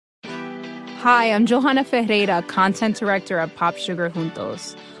Hi, I'm Johanna Ferreira, content director at Pop Sugar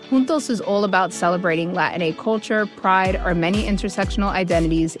Juntos. Juntos is all about celebrating Latinx culture, pride, our many intersectional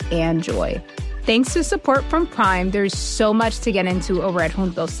identities, and joy. Thanks to support from Prime, there's so much to get into over at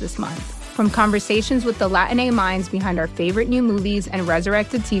Juntos this month. From conversations with the Latinx minds behind our favorite new movies and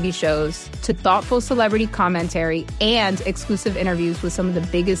resurrected TV shows, to thoughtful celebrity commentary and exclusive interviews with some of the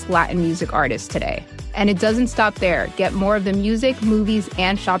biggest Latin music artists today. And it doesn't stop there. Get more of the music, movies,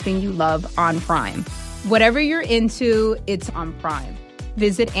 and shopping you love on Prime. Whatever you're into, it's on Prime.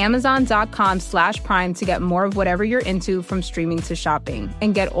 Visit Amazon.com/Prime to get more of whatever you're into, from streaming to shopping.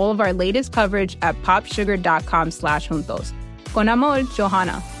 And get all of our latest coverage at popsugar.com/juntos. Con amor,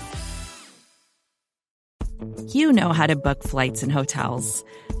 Johanna. You know how to book flights and hotels.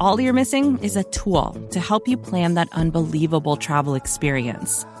 All you're missing is a tool to help you plan that unbelievable travel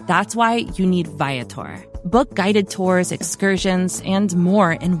experience. That's why you need Viator. Book guided tours, excursions, and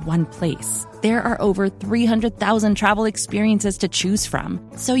more in one place. There are over 300,000 travel experiences to choose from,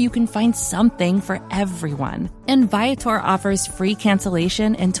 so you can find something for everyone. And Viator offers free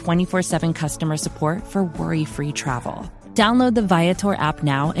cancellation and 24/7 customer support for worry-free travel. Download the Viator app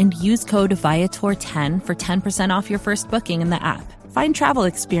now and use code Viator10 for 10% off your first booking in the app. Find travel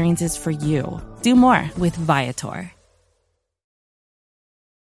experiences for you. Do more with Viator.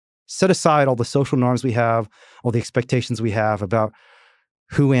 Set aside all the social norms we have, all the expectations we have about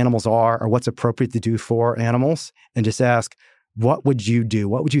who animals are or what's appropriate to do for animals, and just ask, what would you do?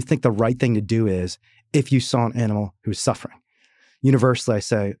 What would you think the right thing to do is if you saw an animal who's suffering? Universally, I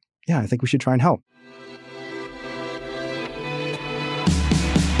say, yeah, I think we should try and help.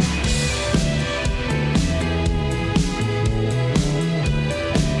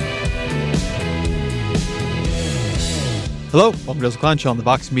 Hello, welcome to the Clown Show on the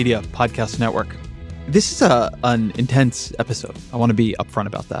Vox Media Podcast Network. This is an intense episode. I want to be upfront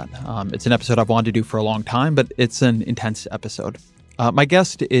about that. It's an episode I've wanted to do for a long time, but it's an intense episode. My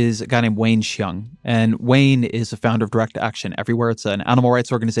guest is a guy named Wayne Hsiung, and Wayne is a founder of Direct Action Everywhere. It's an animal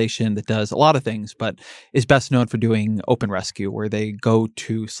rights organization that does a lot of things, but is best known for doing open rescue, where they go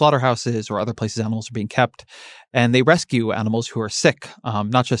to slaughterhouses or other places animals are being kept, and they rescue animals who are sick,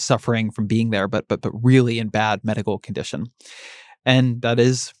 not just suffering from being there, but really in bad medical condition. And that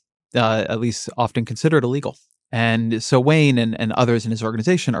is at least often considered illegal. And so Wayne and others in his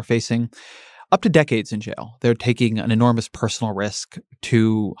organization are facing up to decades in jail. They're taking an enormous personal risk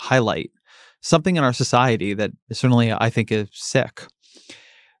to highlight something in our society that certainly I think is sick.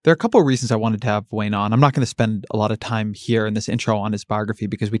 There are a couple of reasons I wanted to have Wayne on. I'm not going to spend a lot of time here in this intro on his biography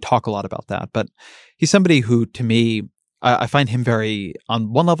because we talk a lot about that. But he's somebody who, to me, I find him very,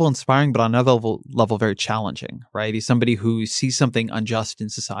 on one level, inspiring, but on another level very challenging, right? He's somebody who sees something unjust in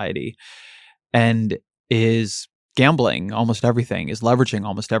society and is gambling almost everything, is leveraging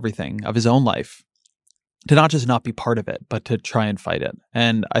almost everything of his own life to not just not be part of it, but to try and fight it.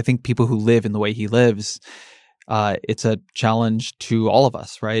 And I think people who live in the way he lives, it's a challenge to all of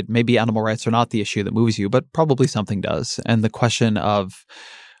us, right? Maybe animal rights are not the issue that moves you, but probably something does. And the question of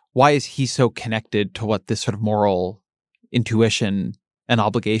why is he so connected to what this sort of moral intuition and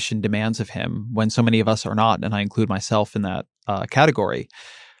obligation demands of him when so many of us are not, and I include myself in that category,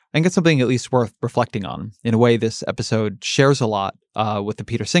 I think it's something at least worth reflecting on. In a way, this episode shares a lot with the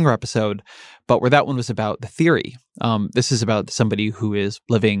Peter Singer episode, but where that one was about the theory. This is about somebody who is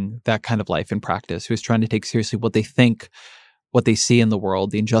living that kind of life in practice, who is trying to take seriously what they think, what they see in the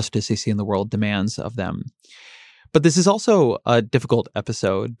world, the injustice they see in the world demands of them. But this is also a difficult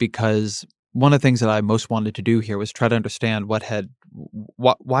episode because one of the things that I most wanted to do here was try to understand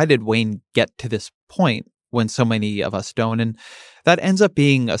why did Wayne get to this point when so many of us don't. And that ends up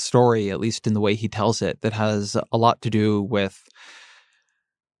being a story, at least in the way he tells it, that has a lot to do with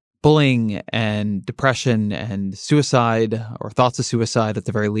bullying and depression and suicide, or thoughts of suicide at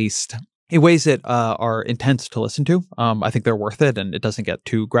the very least, in ways that are intense to listen to. I think they're worth it, and it doesn't get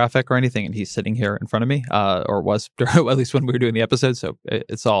too graphic or anything. And he's sitting here in front of me, or was, at least when we were doing the episode. So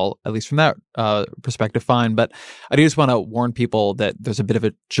it's all, at least from that perspective, fine. But I do just want to warn people that there's a bit of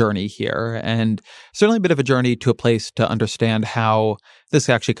a journey here, and certainly a bit of a journey to a place to understand how this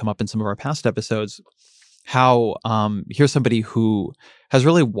actually come up in some of our past episodes. How here's somebody who has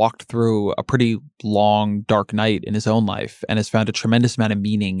really walked through a pretty long, dark night in his own life and has found a tremendous amount of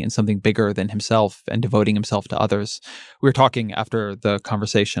meaning in something bigger than himself and devoting himself to others. We were talking after the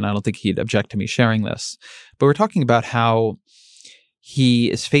conversation, I don't think he'd object to me sharing this, but we're talking about how he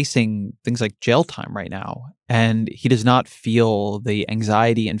is facing things like jail time right now, and he does not feel the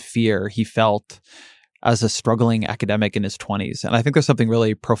anxiety and fear he felt as a struggling academic in his 20s. And I think there's something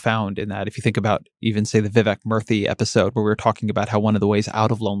really profound in that. If you think about even, say, the Vivek Murthy episode where we were talking about how one of the ways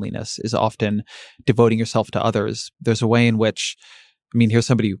out of loneliness is often devoting yourself to others, there's a way in which, I mean, here's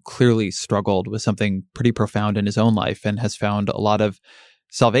somebody who clearly struggled with something pretty profound in his own life and has found a lot of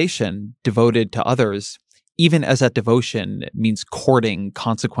salvation devoted to others, even as that devotion means courting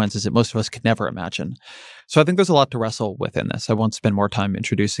consequences that most of us could never imagine. So I think there's a lot to wrestle with in this. I won't spend more time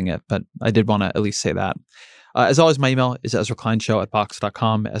introducing it, but I did want to at least say that. As always, my email is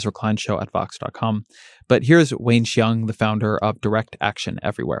EzraKleinShow@Vox.com, EzraKleinShow@Vox.com. But here's Wayne Hsiung, the founder of Direct Action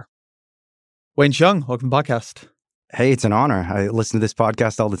Everywhere. Wayne Hsiung, welcome to the podcast. Hey, it's an honor. I listen to this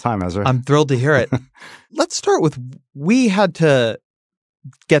podcast all the time, Ezra. I'm thrilled to hear it. Let's start with, we had to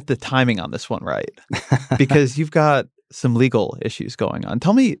get the timing on this one right because you've got some legal issues going on.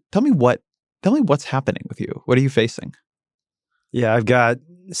 Tell me what's happening with you. What are you facing? Yeah, I've got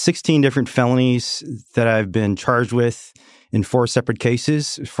 16 different felonies that I've been charged with in 4 separate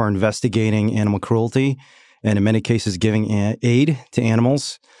cases for investigating animal cruelty and in many cases giving aid to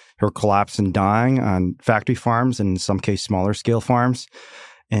animals who are collapsing and dying on factory farms and in some cases smaller scale farms.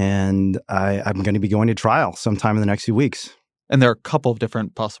 And I'm going to be going to trial sometime in the next few weeks. And there are a couple of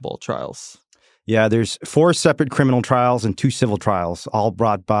different possible trials. Yeah, there's 4 separate criminal trials and 2 civil trials, all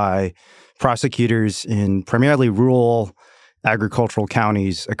brought by prosecutors in primarily rural agricultural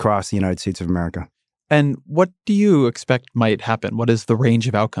counties across the United States of America. And what do you expect might happen? What is the range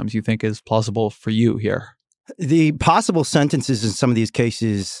of outcomes you think is plausible for you here? The possible sentences in some of these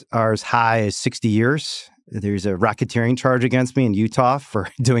cases are as high as 60 years. There's a racketeering charge against me in Utah for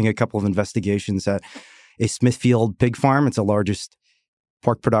doing a couple of investigations at a Smithfield pig farm. It's the largest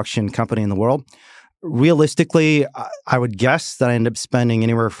pork production company in the world. Realistically, I would guess that I end up spending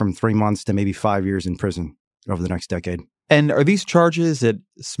anywhere from 3 months to maybe 5 years in prison over the next decade. And are these charges that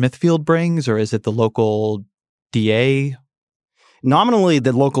Smithfield brings, or is it the local DA? Nominally,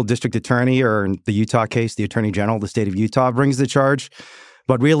 the local district attorney, or in the Utah case, the attorney general of the state of Utah brings the charge.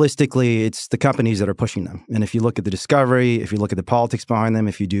 But realistically, it's the companies that are pushing them. And if you look at the discovery, if you look at the politics behind them,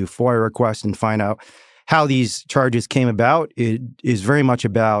 if you do FOIA requests and find out how these charges came about, it is very much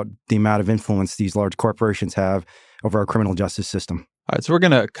about the amount of influence these large corporations have over our criminal justice system. All right, so we're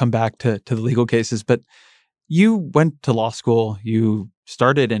going to come back to the legal cases, but you went to law school. You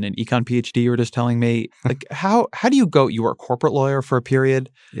started in an econ PhD, you were just telling me. Like, how do you go? You were a corporate lawyer for a period.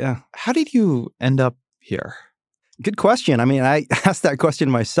 Yeah. How did you end up here? Good question. I mean, I asked that question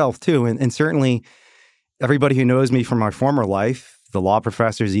myself too. And certainly everybody who knows me from my former life, the law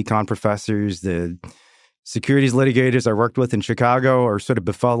professors, econ professors, the securities litigators I worked with in Chicago are sort of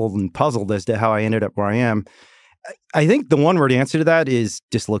befuddled and puzzled as to how I ended up where I am. I think the one-word answer to that is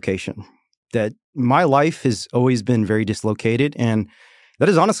dislocation. That my life has always been very dislocated, and that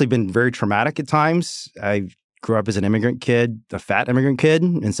has honestly been very traumatic at times. I grew up as an immigrant kid, a fat immigrant kid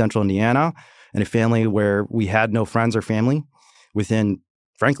in central Indiana, in a family where we had no friends or family within,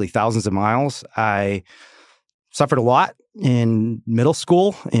 frankly, thousands of miles. I suffered a lot in middle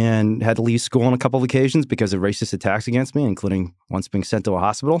school and had to leave school on a couple of occasions because of racist attacks against me, including once being sent to a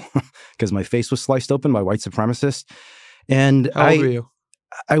hospital because my face was sliced open by white supremacists. And How old were you?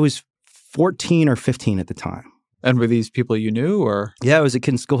 I was 14 or 15 at the time. And were these people you knew, or? Yeah, I was a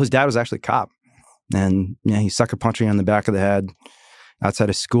kid in school. His dad was actually a cop. And he sucker punched me on the back of the head outside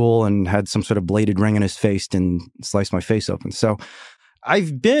of school and had some sort of bladed ring in his face and sliced my face open. So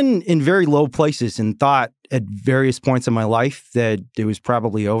I've been in very low places and thought at various points in my life that it was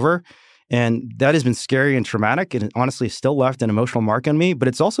probably over. And that has been scary and traumatic. And it honestly has still left an emotional mark on me. But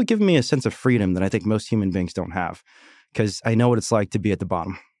it's also given me a sense of freedom that I think most human beings don't have, because I know what it's like to be at the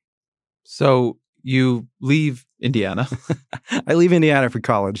bottom. So you leave Indiana. I leave Indiana for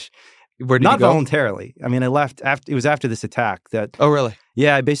college. Where did Not you go? voluntarily. I mean, I left after, it was after this attack that. Oh, really?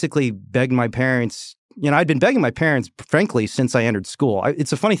 Yeah, I basically begged my parents. I'd been begging my parents, frankly, since I entered school.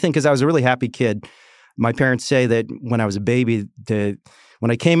 It's a funny thing because I was a really happy kid. My parents say that when I was a baby,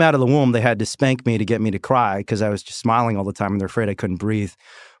 when I came out of the womb, they had to spank me to get me to cry because I was just smiling all the time and they're afraid I couldn't breathe.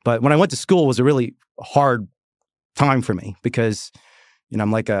 But when I went to school, it was a really hard time for me because, I'm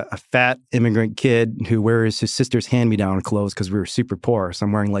like a fat immigrant kid who wears his sister's hand-me-down clothes because we were super poor. So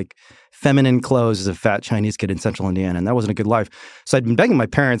I'm wearing like feminine clothes as a fat Chinese kid in central Indiana, and that wasn't a good life. So I'd been begging my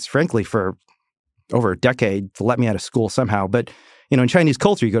parents, frankly, for over a decade to let me out of school somehow. But, in Chinese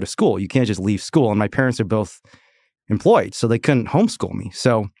culture, you go to school. You can't just leave school. And my parents are both employed, so they couldn't homeschool me.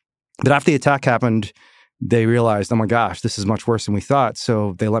 But after the attack happened, they realized, oh my gosh, this is much worse than we thought.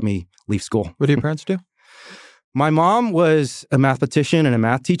 So they let me leave school. What do your parents do? My mom was a mathematician and a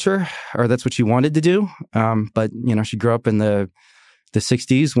math teacher, or that's what she wanted to do. But, she grew up in the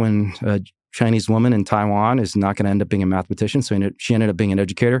 60s when Chinese woman in Taiwan is not going to end up being a mathematician. So she ended up being an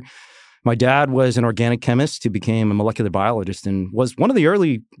educator. My dad was an organic chemist who became a molecular biologist and was one of the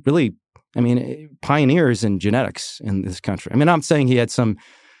early, really, pioneers in genetics in this country. I'm saying he had some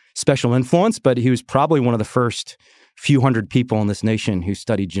special influence, but he was probably one of the first few hundred people in this nation who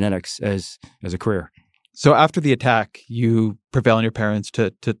studied genetics as a career. So after the attack, you prevail on your parents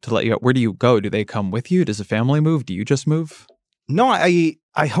to let you go. Where do you go? Do they come with you? Does the family move? Do you just move? No, I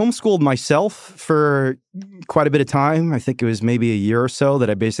homeschooled myself for quite a bit of time. I think it was maybe a year or so that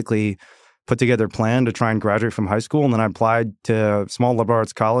I basically put together a plan to try and graduate from high school. And then I applied to small liberal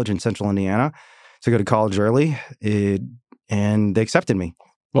arts college in central Indiana to go to college early. And they accepted me.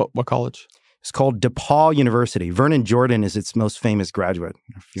 What college? It's called DePaul University. Vernon Jordan is its most famous graduate.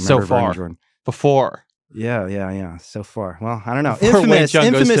 If you remember So far. Vernon Jordan. Before. Yeah. So far. Well, I don't know. Before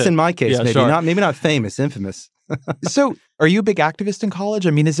Infamous in my case, yeah, maybe. Sure. Maybe not famous, infamous. So are you a big activist in college?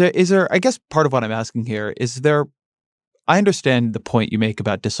 Is there, I guess part of what I'm asking here, I understand the point you make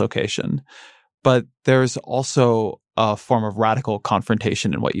about dislocation, but there's also a form of radical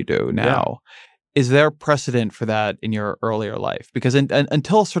confrontation in what you do now. Yeah. Is there precedent for that in your earlier life? Because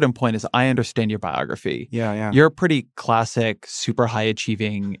until a certain point, as I understand your biography, you're a pretty classic, super high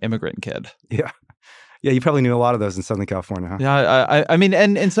achieving immigrant kid. Yeah. Yeah, you probably knew a lot of those in Southern California, huh? Yeah,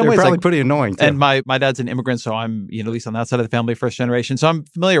 and in some They're ways, probably pretty annoying too. And my dad's an immigrant, so I'm at least on that side of the family, first generation, so I'm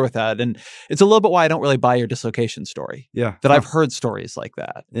familiar with that. And it's a little bit why I don't really buy your dislocation story. Yeah, that I've heard stories like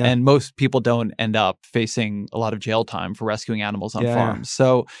that, yeah. And most people don't end up facing a lot of jail time for rescuing animals on farms. Yeah.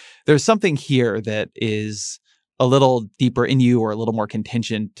 So there's something here that is a little deeper in you, or a little more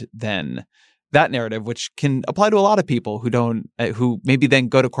contingent than that narrative, which can apply to a lot of people who maybe then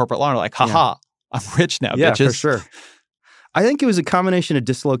go to corporate law and are like, haha. I'm rich now, yeah, bitches. For sure. I think it was a combination of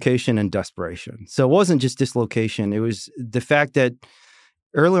dislocation and desperation. So it wasn't just dislocation. It was the fact that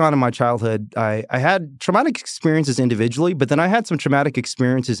early on in my childhood, I had traumatic experiences individually, but then I had some traumatic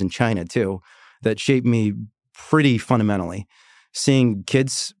experiences in China too that shaped me pretty fundamentally. Seeing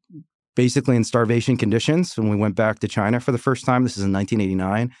kids basically in starvation conditions when we went back to China for the first time. This is in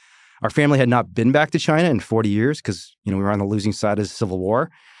 1989. Our family had not been back to China in 40 years because, we were on the losing side of the Civil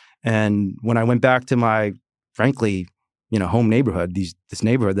War. And when I went back to my, frankly, home neighborhood, this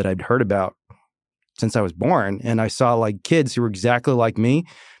neighborhood that I'd heard about since I was born, and I saw like kids who were exactly like me,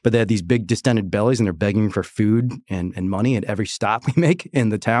 but they had these big distended bellies and they're begging for food and money at every stop we make in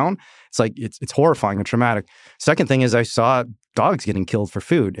the town. It's like, it's horrifying and traumatic. Second thing is I saw dogs getting killed for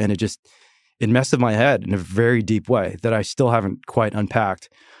food, and it messed with my head in a very deep way that I still haven't quite unpacked.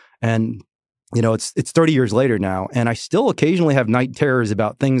 And it's 30 years later now, and I still occasionally have night terrors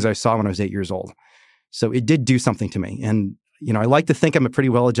about things I saw when I was 8 years old. So it did do something to me. And, I like to think I'm a pretty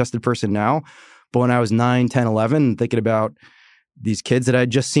well-adjusted person now, but when I was 9, 10, 11, thinking about these kids that I had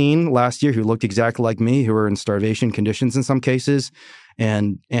just seen last year who looked exactly like me, who were in starvation conditions in some cases,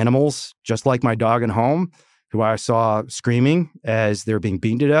 and animals just like my dog at home, who I saw screaming as they were being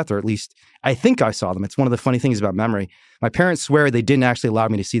beaten to death, or at least I think I saw them. It's one of the funny things about memory. My parents swear they didn't actually allow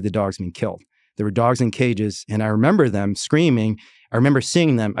me to see the dogs being killed. There were dogs in cages, and I remember them screaming. I remember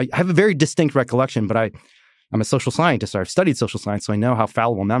seeing them. I have a very distinct recollection, but I'm a social scientist. I've studied social science, so I know how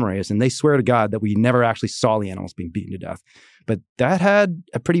fallible memory is. And they swear to God that we never actually saw the animals being beaten to death. But that had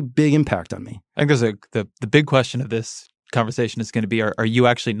a pretty big impact on me. I think the big question of this conversation is going to be, are you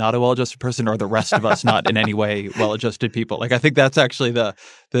actually not a well-adjusted person, or are the rest of us not in any way well-adjusted people? Like, I think that's actually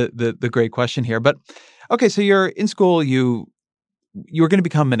the great question here. But okay, so you're in school, you were going to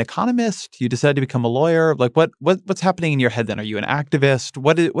become an economist. You decided to become a lawyer. Like, what's happening in your head then? Are you an activist?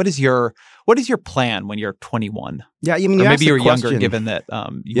 What is your plan when you're 21? Yeah, or maybe you're younger, given that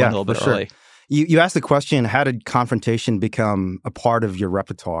you went a little bit early. You asked the question: how did confrontation become a part of your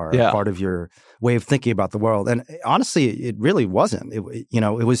repertoire, a part of your way of thinking about the world? And honestly, it really wasn't.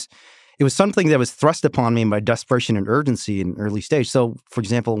 It was something that was thrust upon me by desperation and urgency in an early stage. So, for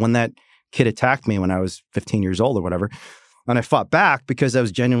example, when that kid attacked me when I was 15 years old or whatever. And I fought back because I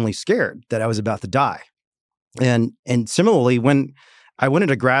was genuinely scared that I was about to die. And similarly, when I went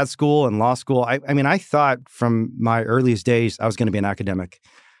into grad school and law school, I thought from my earliest days I was going to be an academic.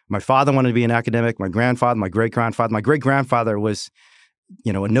 My father wanted to be an academic. My grandfather, my great-grandfather was,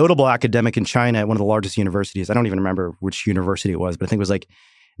 a notable academic in China at one of the largest universities. I don't even remember which university it was, but I think it was like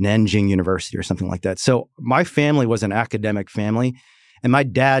Nanjing University or something like that. So my family was an academic family, and my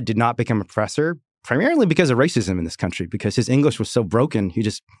dad did not become a professor primarily because of racism in this country, because his English was so broken, he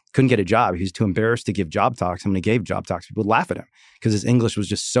just couldn't get a job. He was too embarrassed to give job talks. And when he gave job talks, people would laugh at him because his English was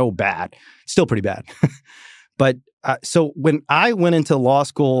just so bad. Still pretty bad. But so when I went into law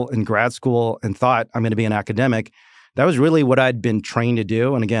school and grad school and thought I'm going to be an academic, that was really what I'd been trained to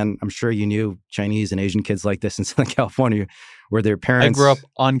do. And again, I'm sure you knew Chinese and Asian kids like this in Southern California, where their parents... I grew up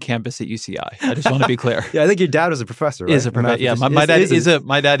on campus at UCI. I just want to be clear. Yeah, I think your dad was a professor, right? Is a professor. Yeah, my dad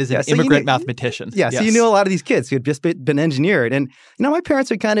is an immigrant mathematician. Yeah, so you knew a lot of these kids who had just been engineered. And, my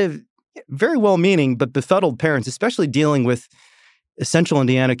parents are kind of very well-meaning, but befuddled parents, especially dealing with a central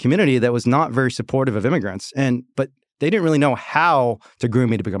Indiana community that was not very supportive of immigrants. But they didn't really know how to groom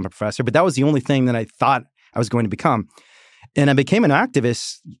me to become a professor, but that was the only thing that I thought I was going to become. And I became an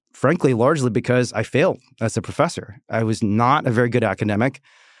activist, frankly, largely because I failed as a professor. I was not a very good academic.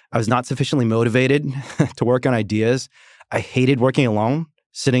 I was not sufficiently motivated to work on ideas. I hated working alone,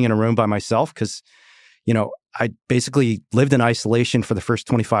 sitting in a room by myself, because, I basically lived in isolation for the first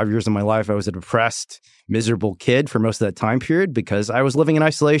 25 years of my life. I was a depressed, miserable kid for most of that time period because I was living in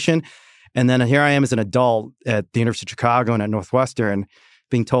isolation. And then here I am as an adult at the University of Chicago and at Northwestern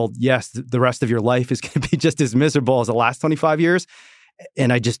being told, yes, the rest of your life is going to be just as miserable as the last 25 years.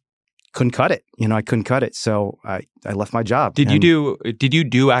 And I just couldn't cut it. I couldn't cut it. So I left my job. Did you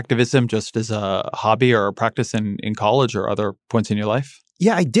do activism just as a hobby or a practice in college or other points in your life?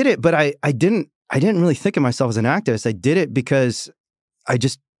 Yeah, I did it, but I didn't really think of myself as an activist. I did it because I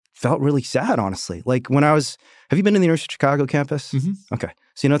just felt really sad, honestly. Like when have you been in the University of Chicago campus? Mm-hmm. Okay.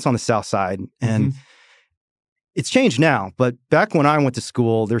 So it's on the south side and it's changed now, but back when I went to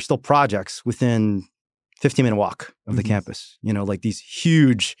school, there's still projects within 15-minute walk of the campus, like these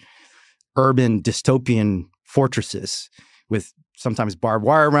huge urban dystopian fortresses with sometimes barbed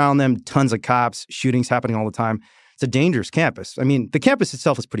wire around them, tons of cops, shootings happening all the time. It's a dangerous campus. I mean, the campus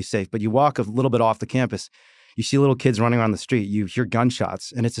itself is pretty safe, but you walk a little bit off the campus, you see little kids running around the street, you hear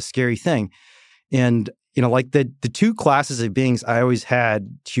gunshots, and it's a scary thing. And, like the two classes of beings I always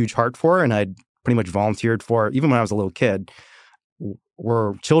had huge heart for, and I'd pretty much volunteered for, even when I was a little kid,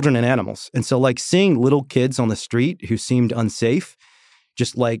 were children and animals. And so like seeing little kids on the street who seemed unsafe,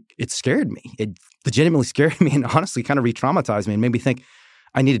 just like it scared me. It legitimately scared me and honestly kind of re-traumatized me and made me think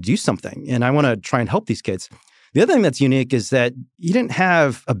I need to do something and I want to try and help these kids. The other thing that's unique is that you didn't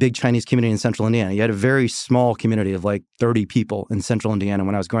have a big Chinese community in central Indiana. You had a very small community of like 30 people in central Indiana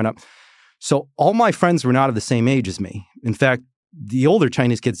when I was growing up. So all my friends were not of the same age as me. In fact, the older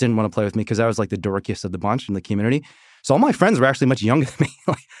Chinese kids didn't want to play with me because I was like the dorkiest of the bunch in the community. So all my friends were actually much younger than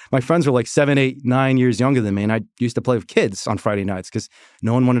me. My friends were like 7, 8, 9 years younger than me. And I used to play with kids on Friday nights because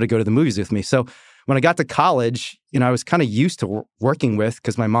no one wanted to go to the movies with me. So when I got to college, I was kind of used to working with,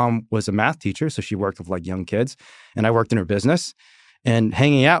 because my mom was a math teacher. So she worked with like young kids and I worked in her business and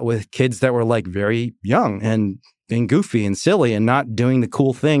hanging out with kids that were like very young and being goofy and silly and not doing the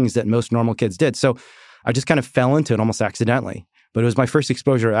cool things that most normal kids did. So I just kind of fell into it almost accidentally. But it was my first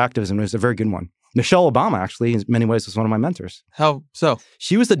exposure to activism. It was a very good one. Michelle Obama, actually, in many ways, was one of my mentors. How so?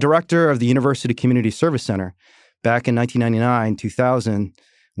 She was the director of the University Community Service Center back in 1999, 2000,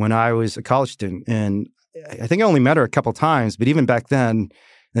 when I was a college student. And I think I only met her a couple times, but even back then,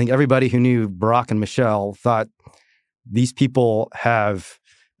 I think everybody who knew Barack and Michelle thought these people have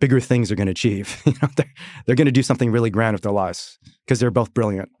bigger things they're going to achieve. They're going to do something really grand with their lives because they're both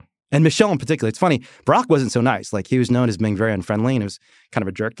brilliant. And Michelle in particular, it's funny, Barack wasn't so nice. Like he was known as being very unfriendly and he was kind of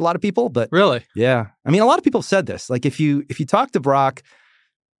a jerk to a lot of people. But really? Yeah. I mean, a lot of people have said this. Like if you talk to Barack,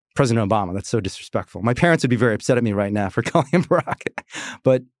 President Obama, that's so disrespectful. My parents would be very upset at me right now for calling him Barack.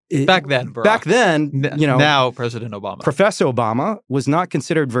 But back then, Barack. Back then, now President Obama. Professor Obama was not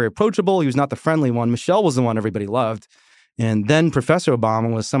considered very approachable. He was not the friendly one. Michelle was the one everybody loved. And then Professor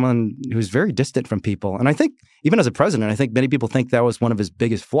Obama was someone who was very distant from people. And I think even as a president, I think many people think that was one of his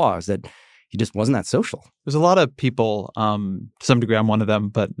biggest flaws, that he just wasn't that social. There's a lot of people, to some degree I'm one of them,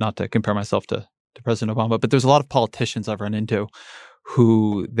 but not to compare myself to President Obama, but there's a lot of politicians I've run into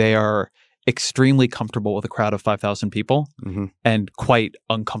who they are extremely comfortable with a crowd of 5,000 people and quite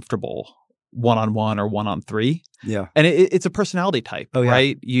uncomfortable one-on-one or one-on-three. Yeah. And it's a personality type,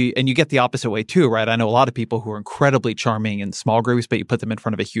 right? You get the opposite way too, right? I know a lot of people who are incredibly charming in small groups, but you put them in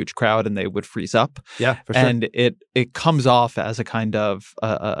front of a huge crowd and they would freeze up. Yeah, for sure. And it comes off as a kind of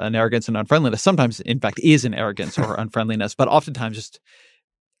an arrogance and unfriendliness. Sometimes, in fact, is an arrogance or unfriendliness, but oftentimes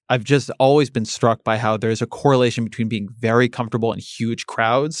I've just always been struck by how there's a correlation between being very comfortable in huge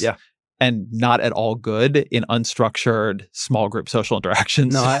crowds and not at all good in unstructured small group social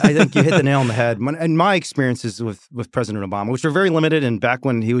interactions. No, I think you hit the nail on the head. And my experiences with President Obama, which were very limited, and back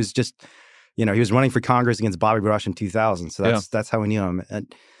when he was just, he was running for Congress against Bobby Brush in 2000. So that's how we knew him.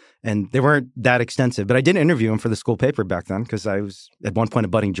 And they weren't that extensive. But I did interview him for the school paper back then because I was at one point a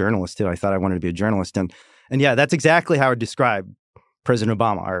budding journalist too. I thought I wanted to be a journalist. And yeah, that's exactly how I would describe President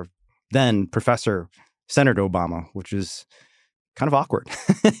Obama, or then Professor Senator Obama, which is kind of awkward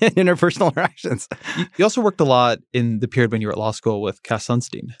in interpersonal interactions. You also worked a lot in the period when you were at law school with Cass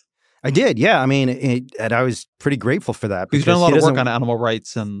Sunstein. I did, yeah. I mean, and I was pretty grateful for that. He's done a lot of work on animal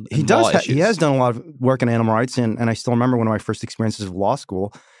rights and law issues. He has done a lot of work on animal rights, and I still remember one of my first experiences of law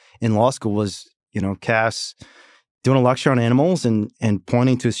school was, Cass doing a lecture on animals and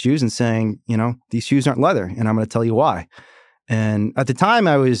pointing to his shoes and saying, these shoes aren't leather, and I'm going to tell you why. And at the time,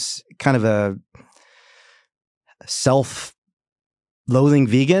 I was kind of a self-loathing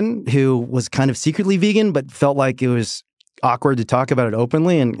vegan who was kind of secretly vegan, but felt like it was awkward to talk about it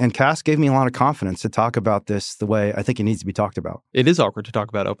openly. And Cass gave me a lot of confidence to talk about this the way I think it needs to be talked about. It is awkward to talk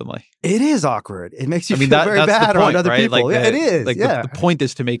about openly. It is awkward. It makes you feel very bad around other people. Like it is. The point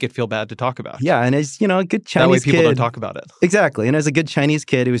is to make it feel bad to talk about. Yeah. And as, a good Chinese kid. That way people don't talk about it. Exactly. And as a good Chinese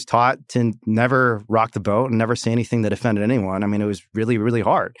kid who was taught to never rock the boat and never say anything that offended anyone, I mean, it was really, really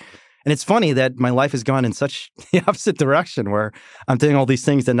hard. And it's funny that my life has gone in such the opposite direction where I'm doing all these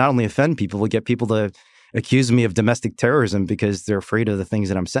things that not only offend people, but get people to accuse me of domestic terrorism because they're afraid of the things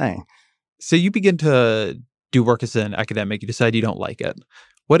that I'm saying. So you begin to do work as an academic. You decide you don't like it.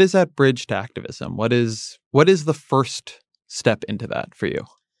 What is that bridge to activism? What is the first step into that for you?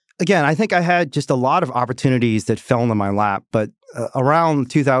 Again, I think I had just a lot of opportunities that fell into my lap. But around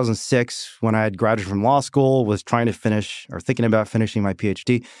 2006, when I had graduated from law school, was trying to finish or thinking about finishing my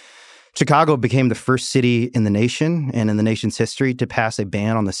PhD, Chicago became the first city in the nation and in the nation's history to pass a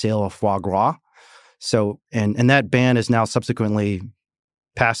ban on the sale of foie gras. So, and that ban is now subsequently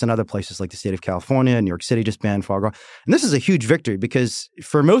passed in other places like the state of California, New York City just banned foie gras. And this is a huge victory because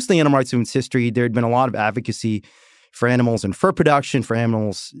for most of the animal rights movement's history, there had been a lot of advocacy for animals in fur production, for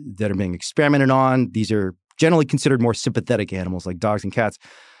animals that are being experimented on. These are generally considered more sympathetic animals like dogs and cats.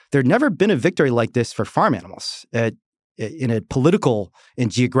 There had never been a victory like this for farm animals in a political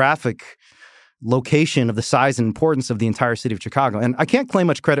and geographic location of the size and importance of the entire city of Chicago. And I can't claim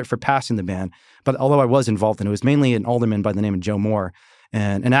much credit for passing the ban, but although I was involved in it, it was mainly an alderman by the name of Joe Moore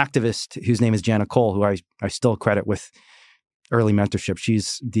and an activist whose name is Jana Cole, who I still credit with early mentorship.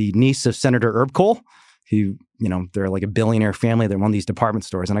 She's the niece of Senator Herb Cole, who, they're like a billionaire family that run these department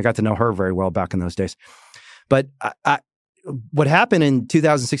stores. And I got to know her very well back in those days. But what happened in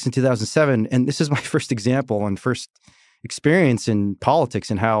 2006 and 2007, and this is my first example and first experience in politics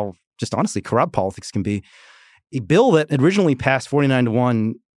and how just honestly corrupt politics can be. A bill that originally passed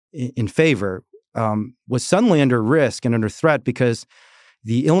 49-1 in favor was suddenly under risk and under threat because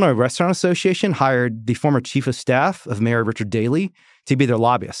the Illinois Restaurant Association hired the former chief of staff of Mayor Richard Daley to be their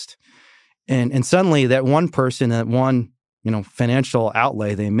lobbyist. And suddenly that one person, that one, financial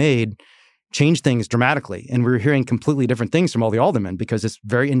outlay they made changed things dramatically. And we were hearing completely different things from all the aldermen because this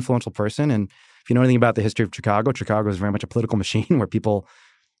very influential person. And if you know anything about the history of Chicago is very much a political machine where people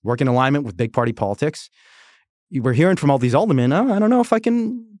work in alignment with big party politics. We're hearing from all these aldermen, I don't know if I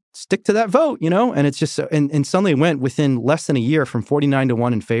can stick to that vote, And it's just, and suddenly it went within less than a year from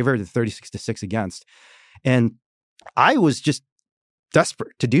 49-1 in favor to 36-6 against. And I was just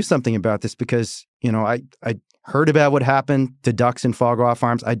desperate to do something about this because, I heard about what happened to ducks and foie gras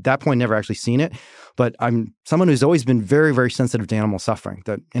farms. I, at that point, never actually seen it, but I'm someone who's always been very, very sensitive to animal suffering,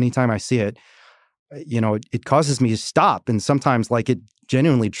 that anytime I see it, it causes me to stop. And sometimes it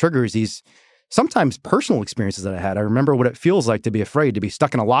genuinely triggers these sometimes personal experiences that I had. I remember what it feels like to be afraid, to be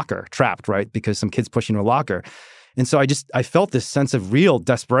stuck in a locker, trapped, right? Because some kid's pushing a locker. And so I felt this sense of real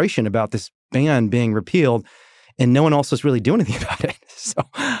desperation about this ban being repealed and no one else was really doing anything about it. So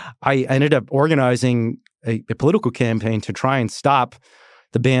I ended up organizing a political campaign to try and stop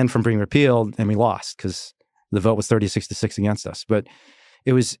the ban from being repealed, and we lost because the vote was 36-6 against us. But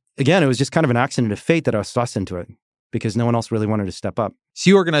it was just kind of an accident of fate that I was thrust into it because no one else really wanted to step up. So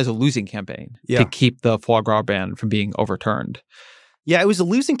you organized a losing campaign to keep the foie gras ban from being overturned. Yeah, it was a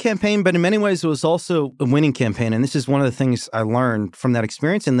losing campaign, but in many ways it was also a winning campaign. And this is one of the things I learned from that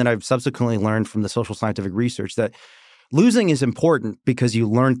experience and that I've subsequently learned from the social scientific research, that losing is important because you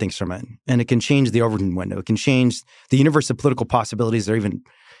learn things from it. And it can change the Overton window. It can change the universe of political possibilities that are even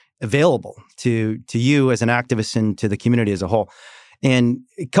available to you as an activist and to the community as a whole. And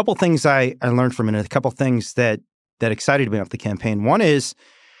a couple things I learned from it, and a couple things that excited me about the campaign. One is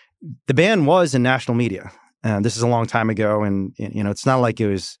the ban was in national media. This is a long time ago, and it's not like it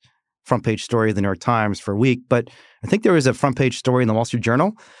was front page story of the New York Times for a week, but I think there was a front page story in the Wall Street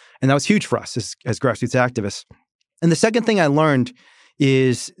Journal, and that was huge for us as grassroots activists. And the second thing I learned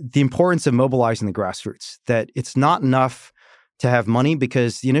is the importance of mobilizing the grassroots, that it's not enough to have money,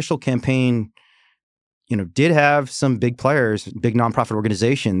 because the initial campaign, did have some big players, big nonprofit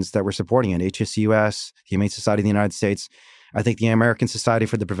organizations that were supporting it, HSUS, the Humane Society of the United States, I think the American Society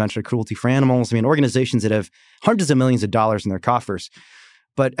for the Prevention of Cruelty for Animals. I mean, organizations that have hundreds of millions of dollars in their coffers.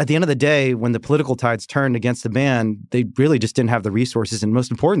 But at the end of the day, when the political tides turned against the ban, they really just didn't have the resources and, most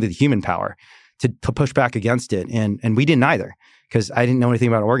importantly, the human power to push back against it. And we didn't either, because I didn't know anything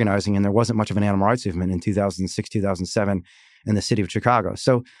about organizing, and there wasn't much of an animal rights movement in 2006, 2007 in the city of Chicago.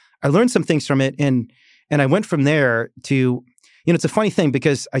 So I learned some things from it, and I went from there to, it's a funny thing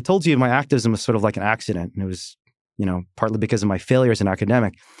because I told you my activism was sort of like an accident, and it was, partly because of my failure as an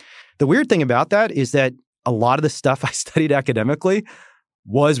academic. The weird thing about that is that a lot of the stuff I studied academically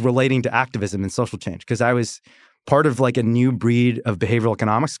was relating to activism and social change, because I was part of like a new breed of behavioral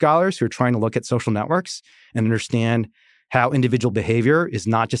economics scholars who are trying to look at social networks and understand how individual behavior is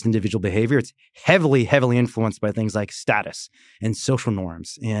not just individual behavior. It's heavily, heavily influenced by things like status and social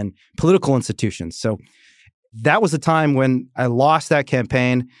norms and political institutions. So that was the time when I lost that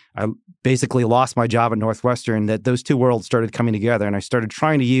campaign. I basically lost my job at Northwestern, that those two worlds started coming together. And I started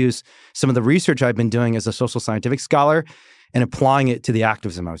trying to use some of the research I've been doing as a social scientific scholar and applying it to the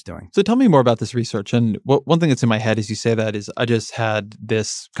activism I was doing. So tell me more about this research. And one thing that's in my head as you say that is I just had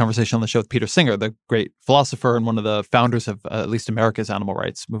this conversation on the show with Peter Singer, the great philosopher and one of the founders of at least America's animal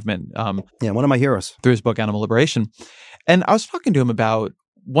rights movement. One of my heroes. Through his book, Animal Liberation. And I was talking to him about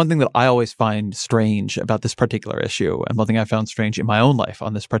one thing that I always find strange about this particular issue, and one thing I found strange in my own life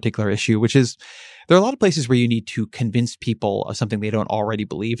on this particular issue, which is there are a lot of places where you need to convince people of something they don't already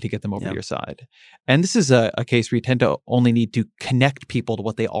believe to get them over to your side. And this is a case where you tend to only need to connect people to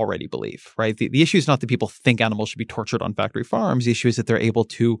what they already believe, right? The issue is not that people think animals should be tortured on factory farms. The issue is that they're able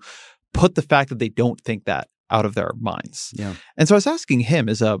to put the fact that they don't think that out of their minds. Yeah. And so I was asking him,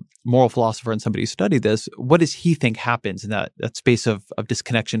 as a moral philosopher and somebody who studied this, what does he think happens in that space of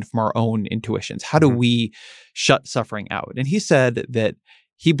disconnection from our own intuitions? How do we shut suffering out? And he said that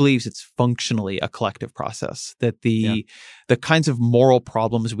he believes it's functionally a collective process, that the kinds of moral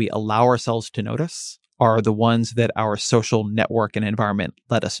problems we allow ourselves to notice are the ones that our social network and environment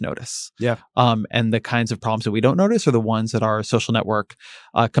let us notice. Yeah. And the kinds of problems that we don't notice are the ones that our social network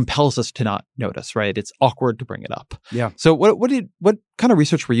compels us to not notice, right? It's awkward to bring it up. Yeah. So what kind of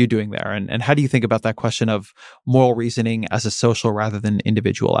research were you doing there? And how do you think about that question of moral reasoning as a social rather than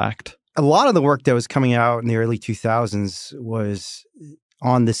individual act? A lot of the work that was coming out in the early 2000s was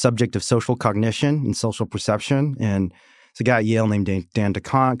on the subject of social cognition and social perception. And it's a guy at Yale named Dan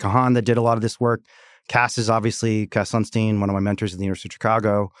Kahan that did a lot of this work. Cass Sunstein, one of my mentors at the University of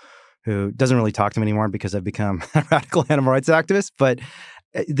Chicago, who doesn't really talk to me anymore because I've become a radical animal rights activist, but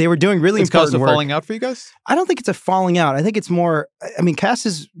they were doing really important work. It's caused a falling out for you guys? I don't think it's a falling out. I think it's more, Cass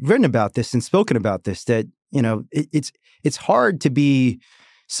has written about this and spoken about this, that, it's hard to be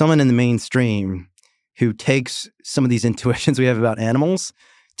someone in the mainstream who takes some of these intuitions we have about animals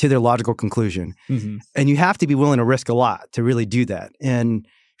to their logical conclusion. Mm-hmm. And you have to be willing to risk a lot to really do that. And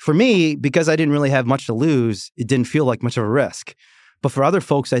for me, because I didn't really have much to lose, it didn't feel like much of a risk. But for other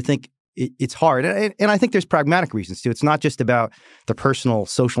folks, I think it's hard. And I think there's pragmatic reasons too. It's not just about the personal,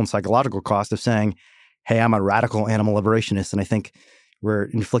 social, and psychological cost of saying, hey, I'm a radical animal liberationist, and I think we're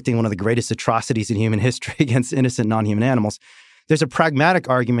inflicting one of the greatest atrocities in human history against innocent non-human animals. There's a pragmatic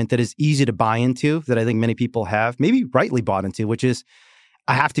argument that is easy to buy into, that I think many people have maybe rightly bought into, which is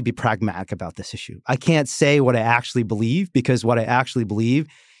I have to be pragmatic about this issue. I can't say what I actually believe, because what I actually believe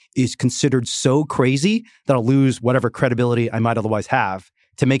is considered so crazy that I'll lose whatever credibility I might otherwise have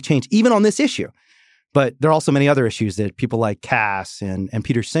to make change, even on this issue. But there are also many other issues that people like Cass and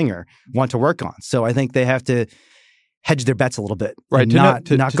Peter Singer want to work on. So I think they have to hedge their bets a little bit, right? Not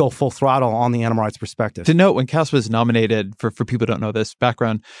go full throttle on the animal rights perspective. To note, when Cass was nominated, for people who don't know this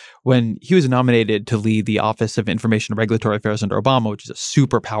background, when he was nominated to lead the Office of Information and Regulatory Affairs under Obama, which is a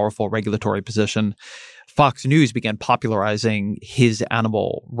super powerful regulatory position, Fox News began popularizing his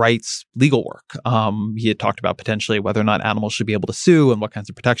animal rights legal work. He had talked about potentially whether or not animals should be able to sue and what kinds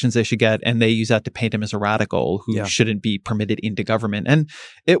of protections they should get. And they use that to paint him as a radical who shouldn't be permitted into government. And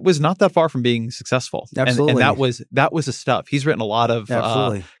it was not that far from being successful. Absolutely. And that was the stuff. He's written a lot of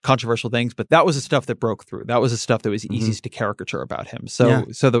controversial things, but that was the stuff that broke through. That was the stuff that was easiest to caricature about him. So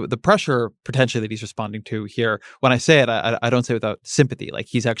the pressure potentially that he's responding to here, when I say it, I don't say it without sympathy. Like,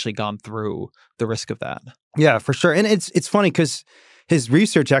 he's actually gone through the risk of that. Yeah, for sure. And it's funny because his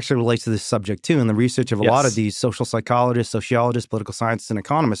research actually relates to this subject too, and the research of a lot of these social psychologists, sociologists, political scientists, and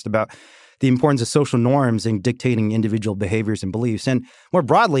economists about the importance of social norms in dictating individual behaviors and beliefs. And more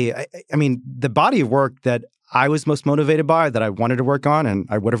broadly, I mean, the body of work that I was most motivated by, that I wanted to work on, and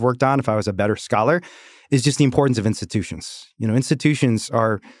I would have worked on if I was a better scholar, is just the importance of institutions. Institutions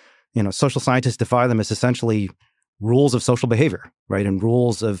are, social scientists define them as essentially rules of social behavior, right? And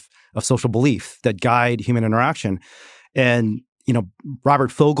rules of social belief that guide human interaction. And,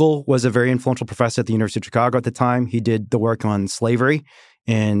 Robert Fogel was a very influential professor at the University of Chicago at the time. He did the work on slavery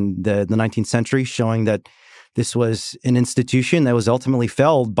in the 19th century, showing that this was an institution that was ultimately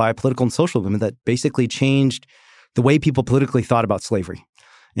felled by a political and social movement that basically changed the way people politically thought about slavery.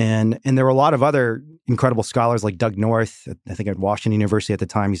 And there were a lot of other incredible scholars like Doug North, I think at Washington University at the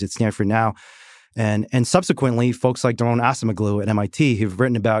time. He's at Stanford now. And subsequently, folks like Daron Acemoglu at MIT who've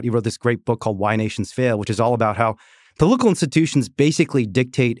written about, he wrote this great book called Why Nations Fail, which is all about how political institutions basically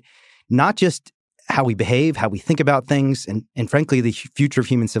dictate not just how we behave, how we think about things, and frankly, the future of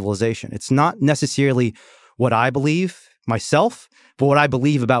human civilization. It's not necessarily what I believe myself, but what I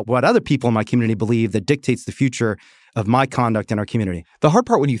believe about what other people in my community believe that dictates the future of my conduct in our community. The hard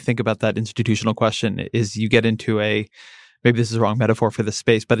part when you think about that institutional question is you get into maybe this is a wrong metaphor for the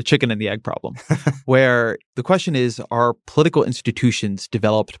space, but a chicken and the egg problem, where the question is, are political institutions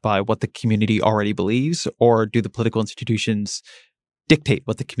developed by what the community already believes, or do the political institutions dictate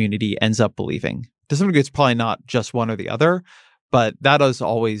what the community ends up believing? To some degree, it's probably not just one or the other, but that is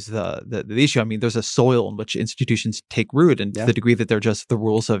always the issue. I mean, there's a soil in which institutions take root, and to the degree that they're just the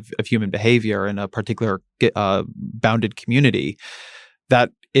rules of human behavior in a particular bounded community,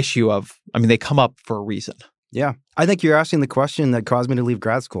 that issue of, they come up for a reason. Yeah. I think you're asking the question that caused me to leave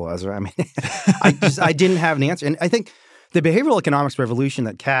grad school, Ezra. I didn't have an answer. And I think the behavioral economics revolution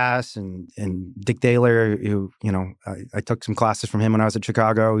that Cass and Dick Thaler, who, I took some classes from him when I was at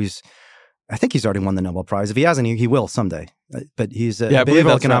Chicago. I think he's already won the Nobel Prize. If he hasn't, he will someday. But he's a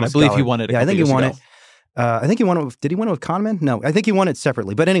behavioral economics scholar. I believe he won it. I think he won it. I think he won it. Did he win it with Kahneman? No, I think he won it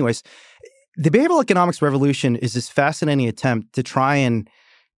separately. But anyways, the behavioral economics revolution is this fascinating attempt to try and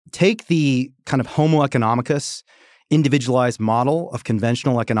take the kind of Homo economicus, individualized model of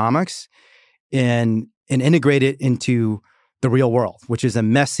conventional economics and integrate it into the real world, which is a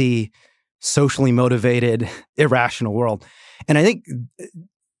messy, socially motivated, irrational world. And I think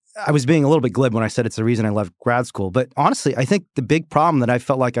I was being a little bit glib when I said it's the reason I left grad school. But honestly, I think the big problem that I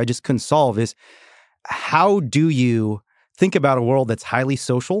felt like I just couldn't solve is, how do you think about a world that's highly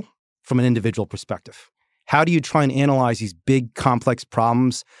social from an individual perspective? How do you try and analyze these big, complex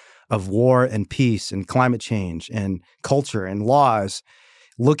problems of war and peace and climate change and culture and laws,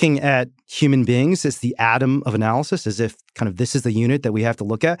 looking at human beings as the atom of analysis, as if kind of this is the unit that we have to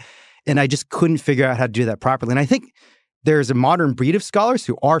look at? And I just couldn't figure out how to do that properly. And I think there's a modern breed of scholars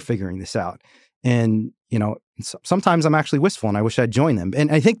who are figuring this out. And, sometimes I'm actually wistful and I wish I'd joined them. And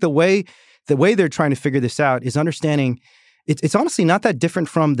I think the way they're trying to figure this out is understanding it's honestly not that different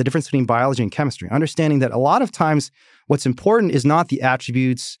from the difference between biology and chemistry. Understanding that a lot of times what's important is not the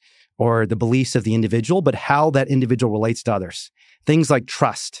attributes or the beliefs of the individual, but how that individual relates to others. Things like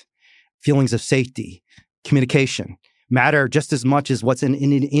trust, feelings of safety, communication matter just as much as what's in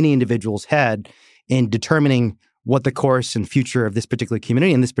any individual's head in determining what the course and future of this particular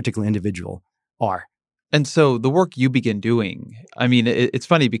community and this particular individual are. And so the work you begin doing, it's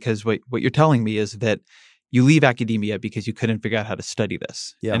funny because what you're telling me is that you leave academia because you couldn't figure out how to study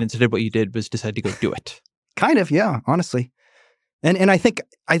this. Yeah. And instead what you did was decide to go do it. Kind of, yeah, honestly. And I think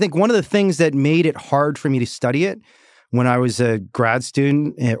one of the things that made it hard for me to study it when I was a grad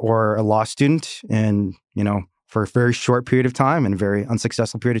student or a law student and, for a very short period of time and a very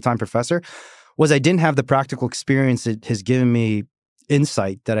unsuccessful period of time professor, was I didn't have the practical experience that has given me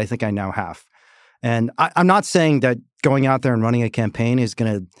insight that I think I now have. And I'm not saying that going out there and running a campaign is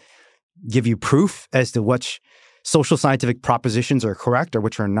going to give you proof as to which social scientific propositions are correct or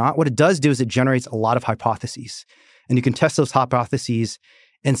which are not. What it does do is it generates a lot of hypotheses. And you can test those hypotheses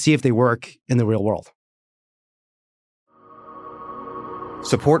and see if they work in the real world.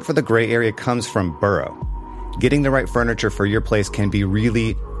 Support for The Gray Area comes from Burrow. Getting the right furniture for your place can be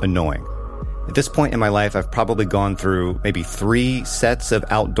really annoying. At this point in my life, I've probably gone through maybe 3 sets of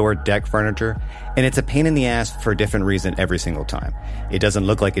outdoor deck furniture, and it's a pain in the ass for a different reason every single time. It doesn't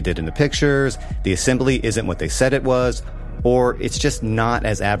look like it did in the pictures, the assembly isn't what they said it was, or it's just not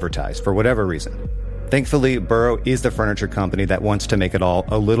as advertised for whatever reason. Thankfully, Burrow is the furniture company that wants to make it all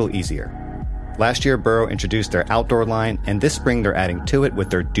a little easier. Last year, Burrow introduced their outdoor line, and this spring they're adding to it with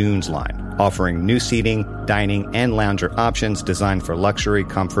their Dunes line, offering new seating, dining, and lounger options designed for luxury,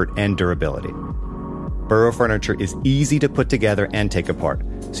 comfort, and durability. Burrow furniture is easy to put together and take apart,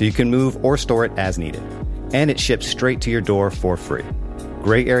 so you can move or store it as needed. And it ships straight to your door for free.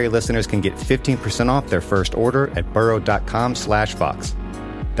 Gray Area listeners can get 15% off their first order at burrow.com/Vox.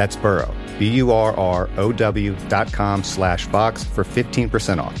 That's Burrow, BURROW.com/Vox for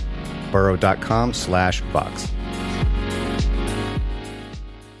 15% off. burrow.com/Vox.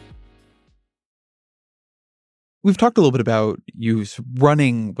 We've talked a little bit about you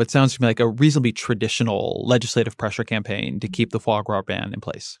running what sounds to me like a reasonably traditional legislative pressure campaign to keep the foie gras ban in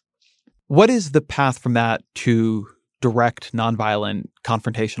place. What is the path from that to direct, nonviolent,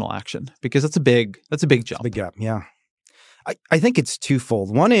 confrontational action? Because that's a big jump. Big gap, yeah. I think it's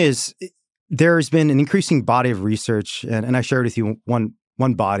twofold. One is there's been an increasing body of research, and I shared with you one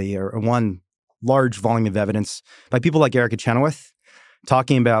body or one large volume of evidence by people like Erica Chenoweth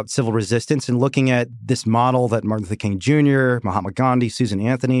talking about civil resistance and looking at this model that Martin Luther King Jr., Mahatma Gandhi, Susan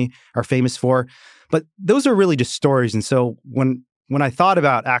Anthony are famous for. But those are really just stories. And so when I thought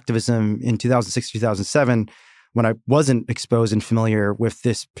about activism in 2006, 2007, when I wasn't exposed and familiar with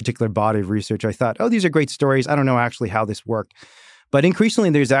this particular body of research, I thought, oh, these are great stories. I don't know actually how this worked. But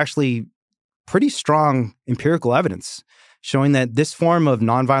increasingly, there's actually pretty strong empirical evidence showing that this form of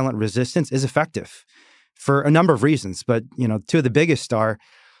nonviolent resistance is effective for a number of reasons. But, two of the biggest are,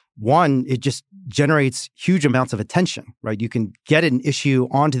 one, it just generates huge amounts of attention, right? You can get an issue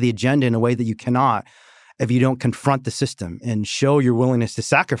onto the agenda in a way that you cannot if you don't confront the system and show your willingness to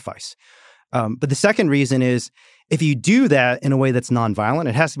sacrifice. But the second reason is if you do that in a way that's nonviolent,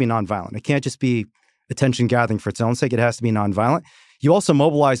 it has to be nonviolent. It can't just be attention gathering for its own sake. It has to be nonviolent. You also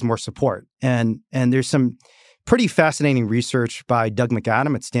mobilize more support. And there's some pretty fascinating research by Doug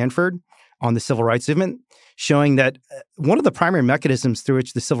McAdam at Stanford on the civil rights movement, showing that one of the primary mechanisms through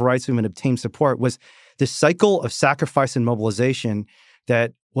which the civil rights movement obtained support was this cycle of sacrifice and mobilization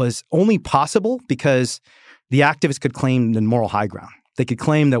that was only possible because the activists could claim the moral high ground. They could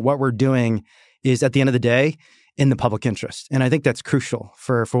claim that what we're doing is, at the end of the day, in the public interest. And I think that's crucial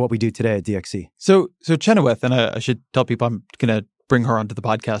for what we do today at DXE. So Chenoweth, and I should tell people I'm going to bring her onto the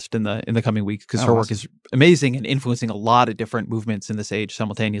podcast in the coming weeks because her work is amazing and influencing a lot of different movements in this age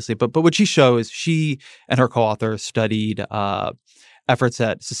simultaneously. But what she shows, she and her co-author studied efforts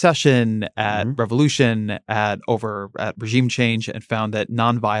at secession, at revolution, at regime change, and found that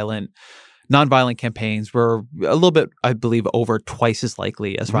nonviolent campaigns were a little bit, I believe, over twice as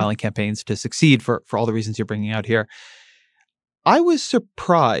likely as violent campaigns to succeed for all the reasons you're bringing out here. I was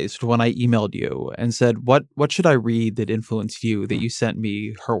surprised when I emailed you and said, what should I read that influenced you, that you sent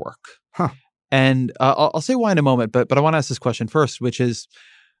me her work? Huh. And I'll say why in a moment, but I want to ask this question first, which is,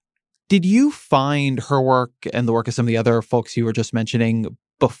 did you find her work and the work of some of the other folks you were just mentioning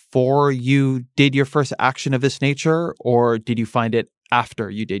before you did your first action of this nature, or did you find it after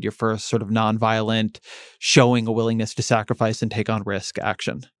you did your first sort of nonviolent, showing a willingness to sacrifice and take on risk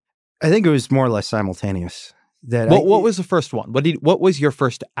action? I think it was more or less simultaneous. What was the first one? What was your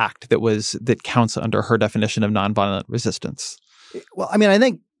first act that counts under her definition of nonviolent resistance? Well, I mean, I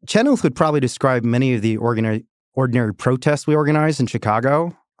think Chenoweth would probably describe many of the ordinary protests we organized in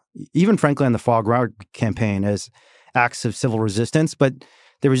Chicago, even frankly on the foie gras campaign, as acts of civil resistance. But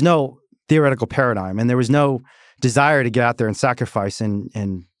there was no theoretical paradigm, and there was no desire to get out there and sacrifice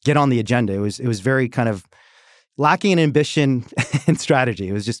and get on the agenda. It was very kind of lacking in ambition and strategy.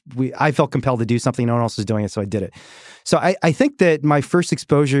 It was just, I felt compelled to do something. No one else was doing it, so I did it. So I think that my first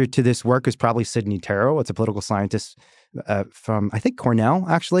exposure to this work was probably Sidney Tarrow. It's a political scientist from, I think, Cornell,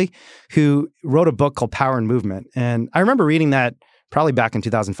 actually, who wrote a book called Power and Movement. And I remember reading that probably back in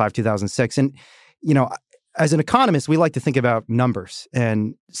 2005, 2006. And, as an economist, we like to think about numbers.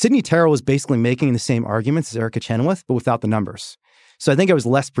 And Sidney Tarrow was basically making the same arguments as Erica Chenoweth, but without the numbers. So I think I was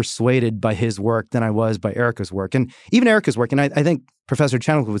less persuaded by his work than I was by Erica's work. And even Erica's work, and I think Professor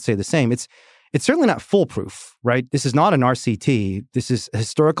Chenoweth would say the same, it's certainly not foolproof, right? This is not an RCT. This is a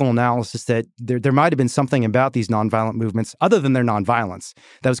historical analysis that there might have been something about these nonviolent movements other than their nonviolence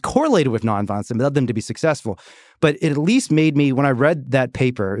that was correlated with nonviolence and led them to be successful. But it at least made me, when I read that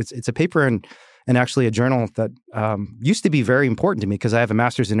paper, it's a paper in actually a journal that used to be very important to me because I have a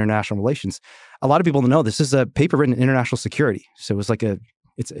master's in international relations. A lot of people don't know this is a paper written in international security. So it was like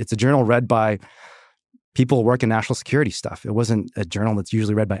it's a journal read by people who work in national security stuff. It wasn't a journal that's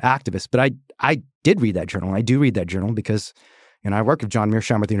usually read by activists. But I did read that journal. And I do read that journal because I work with John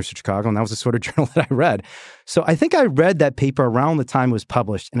Mearsheimer at the University of Chicago, and that was the sort of journal that I read. So I think I read that paper around the time it was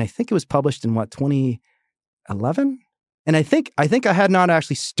published. And I think it was published in 2011? And I think I had not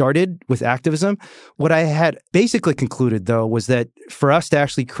actually started with activism. What I had basically concluded, though, was that for us to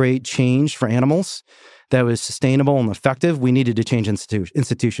actually create change for animals that was sustainable and effective, we needed to change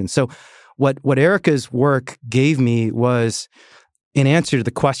institutions. So what Erica's work gave me was an answer to the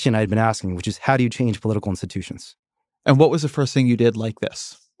question I'd been asking, which is, how do you change political institutions? And what was the first thing you did like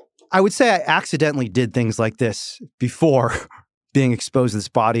this? I would say I accidentally did things like this before being exposed to this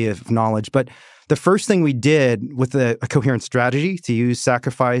body of knowledge. But the first thing we did with a coherent strategy to use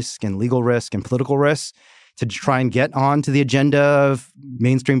sacrifice and legal risk and political risk to try and get onto the agenda of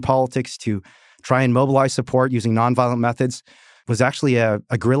mainstream politics, to try and mobilize support using nonviolent methods was actually a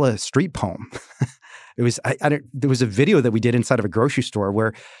guerrilla street poem. It was there was a video that we did inside of a grocery store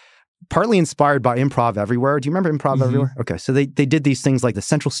where, partly inspired by Improv Everywhere. Do you remember Improv Everywhere? Okay, so they did these things like the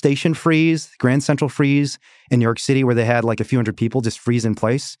Central Station freeze, Grand Central freeze in New York City, where they had like a few hundred people just freeze in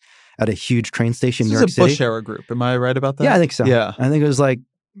place at a huge train station in New York City. This is a Bush era group. Am I right about that? Yeah, I think so. Yeah. I think it was like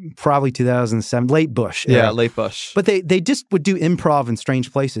probably 2007, late Bush era. Yeah, late Bush. But they just would do improv in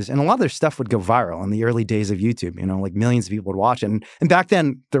strange places. And a lot of their stuff would go viral in the early days of YouTube. Like millions of people would watch it. And back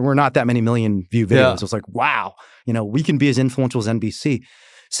then, there were not that many million view videos. Yeah. It was like, wow, we can be as influential as NBC.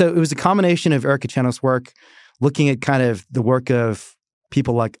 So it was a combination of Eric Kachenow's work, looking at kind of the work of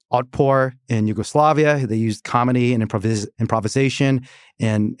people like Otpor in Yugoslavia. They used comedy and improvisation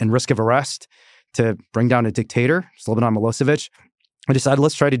and risk of arrest to bring down a dictator, Slobodan Milosevic. I decided,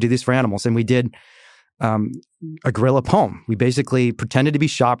 let's try to do this for animals. And we did a guerrilla poem. We basically pretended to be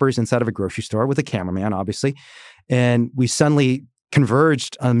shoppers inside of a grocery store with a cameraman, obviously. And we suddenly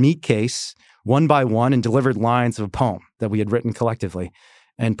converged a meat case one by one and delivered lines of a poem that we had written collectively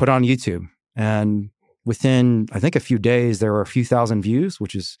and put on YouTube. And within, I think, a few days, there were a few thousand views,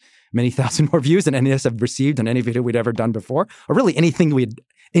 which is many thousand more views than any of us have received on any video we'd ever done before, or really anything we'd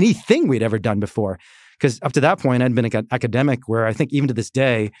ever done before. Because up to that point, I'd been an academic where I think even to this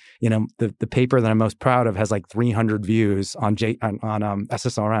day, the paper that I'm most proud of has like 300 views on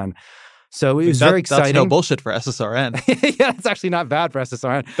SSRN. So it was very exciting. That's no bullshit for SSRN. Yeah, it's actually not bad for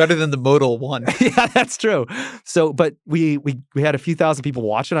SSRN. Better than the modal one. Yeah, that's true. So, but we had a few thousand people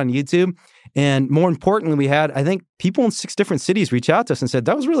watch it on YouTube. And more importantly, we had, I think, people in 6 different cities reach out to us and said,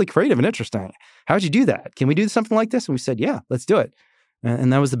 that was really creative and interesting. How'd you do that? Can we do something like this? And we said, yeah, let's do it.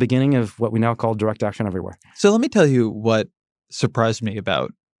 And that was the beginning of what we now call Direct Action Everywhere. So let me tell you what surprised me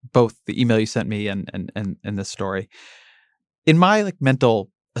about both the email you sent me and this story. In my mental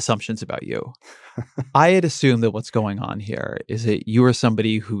assumptions about you, I had assumed that what's going on here is that you are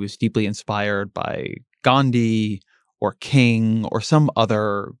somebody who is deeply inspired by Gandhi or King or some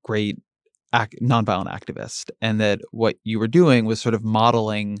other great nonviolent activist, and that what you were doing was sort of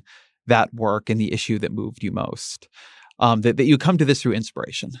modeling that work and the issue that moved you most. That you come to this through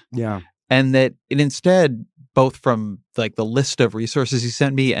inspiration. Yeah. And that it instead, both from the list of resources you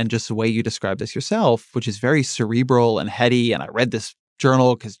sent me and just the way you describe this yourself, which is very cerebral and heady, and I read this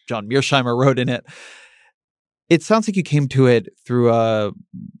journal because John Mearsheimer wrote in it, it sounds like you came to it through a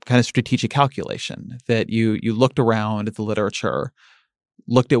kind of strategic calculation, that you looked around at the literature,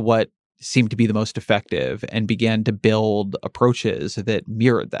 looked at what seemed to be the most effective, and began to build approaches that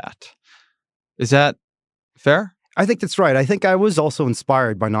mirrored that. Is that fair? I think that's right. I think I was also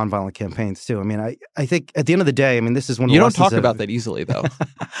inspired by nonviolent campaigns too. I mean, I think at the end of the day, this is one of the lessons. You don't talk about that easily, though.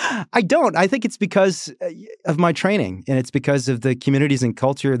 I don't. I think it's because of my training, and it's because of the communities and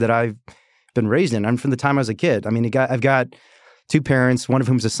culture that I've been raised in. I'm from the time I was a kid. I've got 2 parents, one of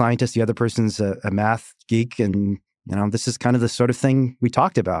whom's a scientist, the other person's a math geek, and this is kind of the sort of thing we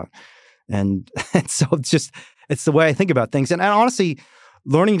talked about. And so it's the way I think about things. And honestly,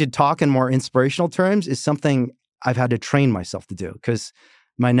 learning to talk in more inspirational terms is something I've had to train myself to do, because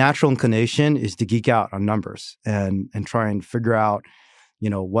my natural inclination is to geek out on numbers and try and figure out,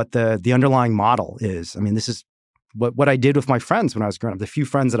 what the underlying model is. This is what I did with my friends when I was growing up. The few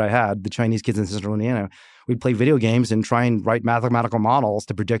friends that I had, the Chinese kids in Central Indiana, we'd play video games and try and write mathematical models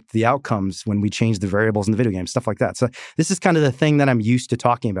to predict the outcomes when we change the variables in the video game, stuff like that. So this is kind of the thing that I'm used to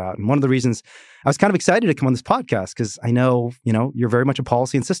talking about. And one of the reasons I was kind of excited to come on this podcast, because I know, you're very much a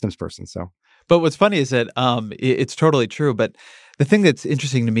policy and systems person. So. But what's funny is that it's totally true. But the thing that's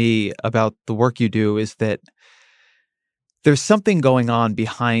interesting to me about the work you do is that there's something going on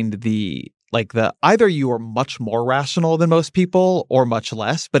behind either you are much more rational than most people or much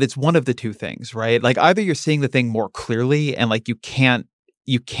less, but it's one of the two things, right? Either you're seeing the thing more clearly and you can't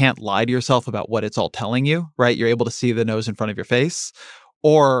lie to yourself about what it's all telling you, right? You're able to see the nose in front of your face.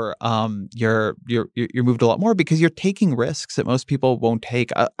 Or you're moved a lot more because you're taking risks that most people won't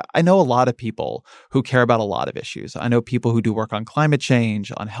take. I know a lot of people who care about a lot of issues. I know people who do work on climate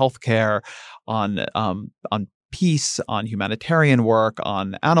change, on healthcare, on peace, on humanitarian work,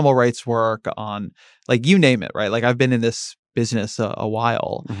 on animal rights work, on you name it, right? I've been in this business a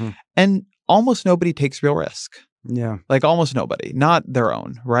while, and almost nobody takes real risk. Yeah. Almost nobody, not their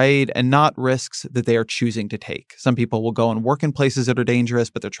own, right? And not risks that they are choosing to take. Some people will go and work in places that are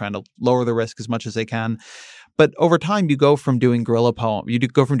dangerous, but they're trying to lower the risk as much as they can. But over time, you go from doing guerrilla poems, you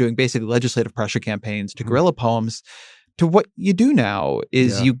go from doing basically legislative pressure campaigns to guerrilla poems to what you do now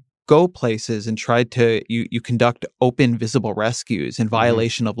is you go places and try to, you conduct open, visible rescues in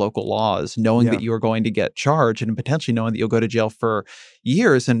violation of local laws, knowing that you are going to get charged and potentially knowing that you'll go to jail for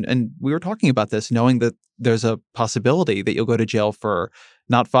years. And we were talking about this, knowing that there's a possibility that you'll go to jail for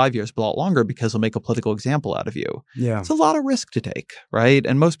not 5 years, but a lot longer because they'll make a political example out of you. Yeah. It's a lot of risk to take, right?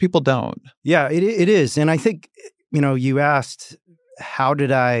 And most people don't. Yeah, it is. And I think, you asked, how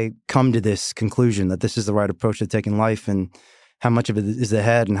did I come to this conclusion that this is the right approach to taking life, and how much of it is the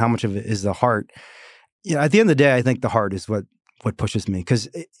head and how much of it is the heart? At the end of the day, I think the heart is what pushes me, because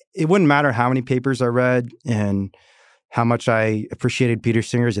it wouldn't matter how many papers I read and how much I appreciated Peter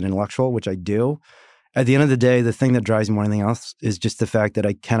Singer as an intellectual, which I do. At the end of the day, the thing that drives me more than anything else is just the fact that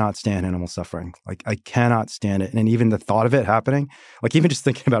I cannot stand animal suffering. Like, I cannot stand it. And even the thought of it happening, like even just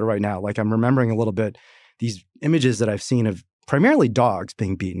thinking about it right now, like I'm remembering a little bit these images that I've seen of primarily dogs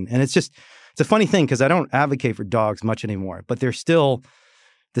being beaten. And it's a funny thing, because I don't advocate for dogs much anymore, but they're still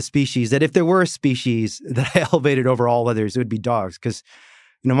the species that, if there were a species that I elevated over all others, it would be dogs. Because,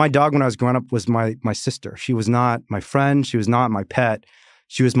 my dog when I was growing up was my sister. She was not my friend. She was not my pet.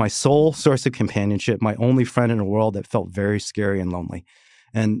 She was my sole source of companionship, my only friend in a world that felt very scary and lonely.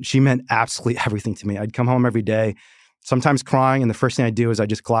 And she meant absolutely everything to me. I'd come home every day, sometimes crying, and the first thing I'd do is I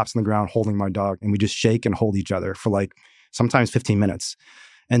just collapse on the ground holding my dog, and we just shake and hold each other for sometimes 15 minutes.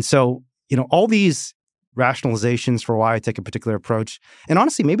 And so, all these rationalizations for why I take a particular approach, and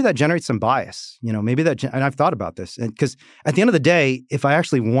honestly, maybe that generates some bias, maybe and I've thought about this, and because at the end of the day, if I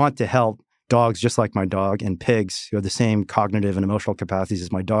actually want to help dogs just like my dog, and pigs who have the same cognitive and emotional capacities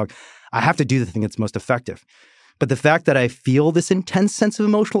as my dog, I have to do the thing that's most effective. But the fact that I feel this intense sense of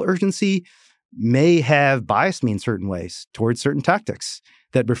emotional urgency may have biased me in certain ways towards certain tactics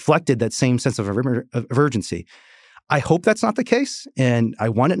that reflected that same sense of urgency. I hope that's not the case, and I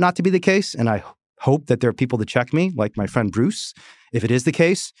want it not to be the case, and I hope that there are people to check me, like my friend Bruce, if it is the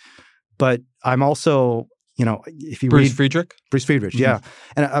case. But I'm also, if you Bruce Friedrich? Bruce Friedrich, yeah.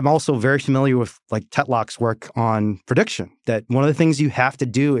 And I'm also very familiar with Tetlock's work on prediction, that one of the things you have to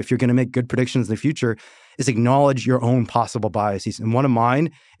do if you're going to make good predictions in the future is acknowledge your own possible biases. And one of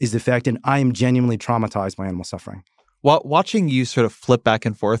mine is the fact that I am genuinely traumatized by animal suffering. Watching you sort of flip back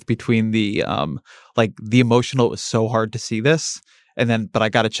and forth between the the emotional, it was so hard to see this, and then, but I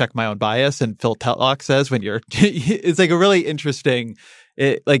got to check my own bias. And Phil Tetlock says when you're, it's a really interesting,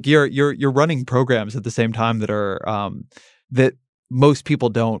 you're running programs at the same time that are that most people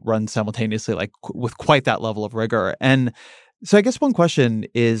don't run simultaneously, with quite that level of rigor. And so I guess one question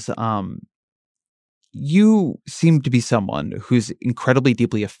is, you seem to be someone who's incredibly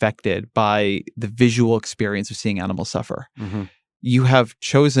deeply affected by the visual experience of seeing animals suffer. Mm-hmm. You have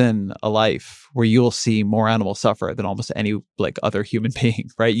chosen a life where you'll see more animals suffer than almost any other human being,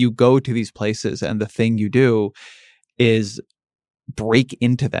 right? You go to these places, and the thing you do is break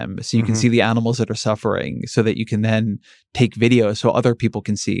into them so you can see the animals that are suffering, so that you can then take videos so other people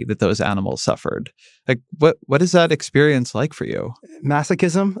can see that those animals suffered. What is that experience like for you?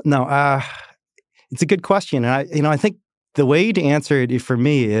 Masochism? No, it's a good question. And I think the way to answer it for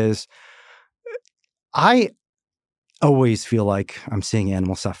me is I always feel like I'm seeing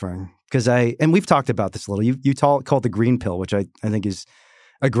animal suffering, because and we've talked about this a little. You call it the green pill, which I think is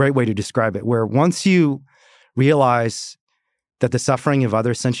a great way to describe it, where once you realize that the suffering of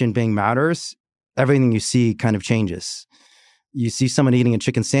other sentient being matters, everything you see kind of changes. You see someone eating a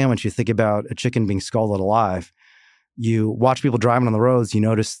chicken sandwich, you think about a chicken being scalded alive. You watch people driving on the roads, you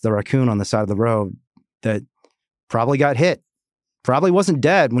notice the raccoon on the side of the road that probably got hit, probably wasn't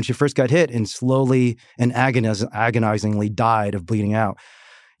dead when she first got hit, and slowly and agonizingly died of bleeding out.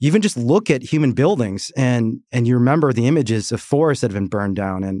 You even just look at human buildings and you remember the images of forests that have been burned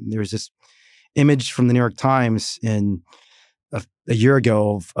down. And there was this image from the New York Times a year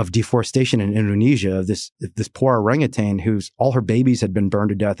ago of deforestation in Indonesia, of this poor orangutan whose all her babies had been burned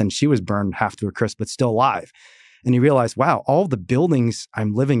to death, and she was burned half to a crisp, but still alive. And you realize, wow, all the buildings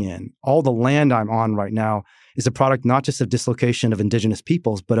I'm living in, all the land I'm on right now is a product not just of dislocation of indigenous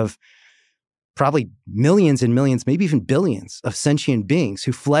peoples, but of probably millions and millions, maybe even billions of sentient beings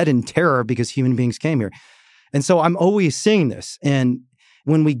who fled in terror because human beings came here. And so I'm always seeing this. And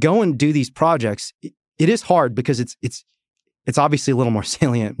when we go and do these projects, it is hard, because it's obviously a little more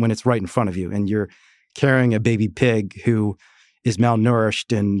salient when it's right in front of you and you're carrying a baby pig who is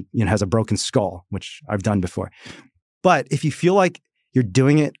malnourished and has a broken skull, which I've done before. But if you feel like you're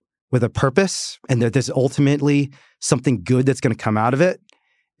doing it with a purpose and that there's ultimately something good that's going to come out of it,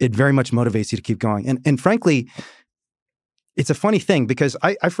 it very much motivates you to keep going. And frankly, it's a funny thing, because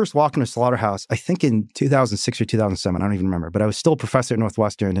I first walked in a slaughterhouse, I think in 2006 or 2007, I don't even remember, but I was still a professor at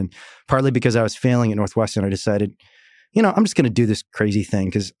Northwestern. And partly because I was failing at Northwestern, I decided, I'm just going to do this crazy thing,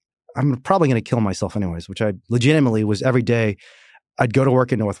 because I'm probably going to kill myself anyways, which I legitimately was every day. I'd go to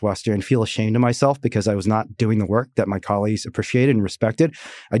work at Northwestern and feel ashamed of myself because I was not doing the work that my colleagues appreciated and respected.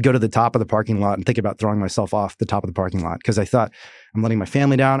 I'd go to the top of the parking lot and think about throwing myself off the top of the parking lot because I thought, I'm letting my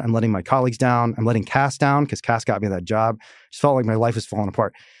family down. I'm letting my colleagues down. I'm letting Cass down because Cass got me that job. Just felt like my life was falling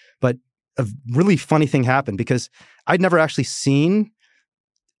apart. But a really funny thing happened because I'd never actually seen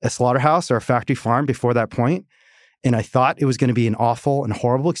a slaughterhouse or a factory farm before that point. And I thought it was going to be an awful and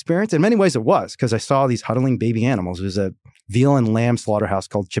horrible experience. In many ways it was, because I saw these huddling baby animals. It was a veal and lamb slaughterhouse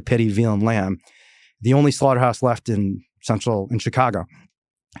called Chippetti Veal and Lamb, the only slaughterhouse left in Chicago.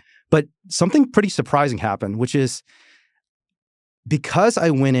 But something pretty surprising happened, which is because I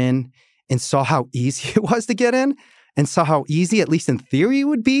went in and saw how easy it was to get in and saw how easy, at least in theory, it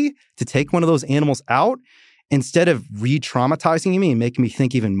would be to take one of those animals out, instead of re-traumatizing me and making me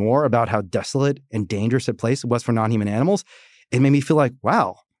think even more about how desolate and dangerous a place it was for non-human animals, it made me feel like,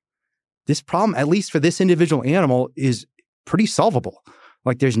 wow, this problem, at least for this individual animal, is pretty solvable.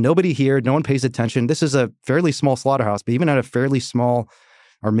 Like there's nobody here, no one pays attention. This is a fairly small slaughterhouse, but even at a fairly small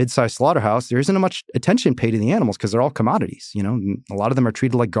or mid-sized slaughterhouse, there isn't much attention paid to the animals because they're all commodities. You know, a lot of them are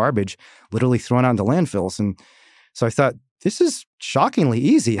treated like garbage, literally thrown out into landfills. And so I thought, this is shockingly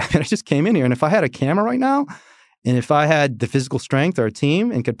easy. I mean, I just came in here, and if I had a camera right now, and if I had the physical strength or a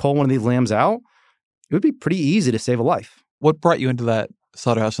team and could pull one of these lambs out, it would be pretty easy to save a life. What brought you into that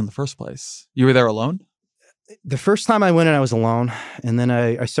slaughterhouse in the first place? You were there alone? The first time I went in, I was alone, and then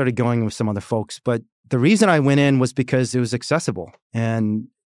I started going with some other folks. But the reason I went in was because it was accessible. And,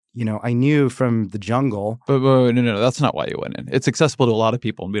 you know, I knew from the jungle. But no, that's not why you went in. It's accessible to a lot of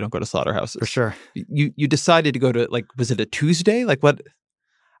people, and we don't go to slaughterhouses. For sure. You decided to go to, like, was it a Tuesday? Like, what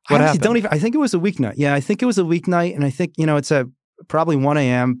happened? I think it was a weeknight. Yeah, I think it was a weeknight, and I think, you know, it's probably 1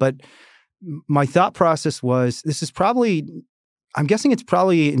 a.m., but my thought process was, I'm guessing it's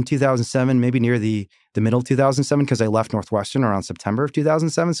probably in 2007, maybe near the middle of 2007, because I left Northwestern around September of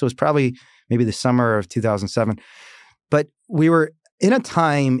 2007. So it was probably maybe the summer of 2007. But we were in a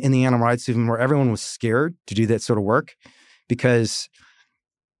time in the animal rights movement where everyone was scared to do that sort of work because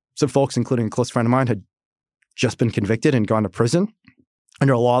some folks, including a close friend of mine, had just been convicted and gone to prison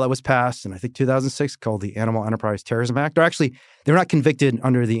under a law that was passed in, I think, 2006 called the Animal Enterprise Terrorism Act. Or actually, they were not convicted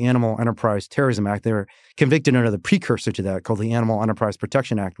under the Animal Enterprise Terrorism Act. They were convicted under the precursor to that called the Animal Enterprise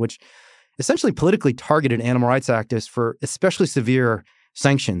Protection Act, which essentially politically targeted animal rights activists for especially severe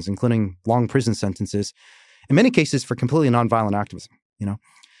sanctions, including long prison sentences, in many cases for completely nonviolent activism, you know.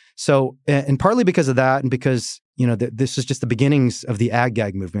 So, and partly because of that, and because, you know, this is just the beginnings of the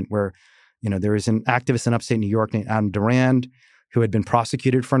ag-gag movement where, you know, there is an activist in upstate New York named Adam Durand who had been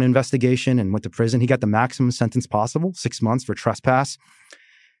prosecuted for an investigation and went to prison. He got the maximum sentence possible, 6 months for trespass.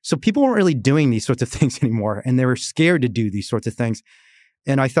 So people weren't really doing these sorts of things anymore, and they were scared to do these sorts of things.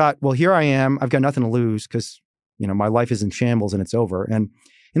 And I thought, well, here I am. I've got nothing to lose because, you know, my life is in shambles and it's over. And,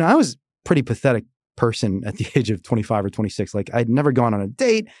 you know, I was a pretty pathetic person at the age of 25 or 26. Like, I'd never gone on a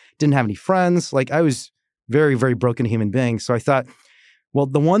date, didn't have any friends. Like, I was very, very broken human being. So I thought, well,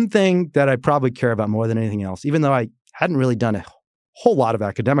 the one thing that I probably care about more than anything else, even though I hadn't really done a whole lot of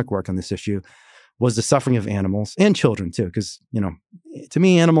academic work on this issue, was the suffering of animals and children too. Because, you know, to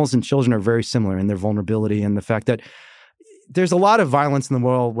me, animals and children are very similar in their vulnerability and the fact that there's a lot of violence in the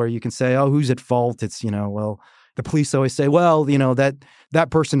world where you can say, oh, who's at fault? It's, you know, well, the police always say, well, you know, that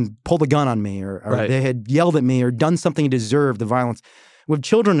person pulled a gun on me or right. They had yelled at me or done something to deserve the violence. With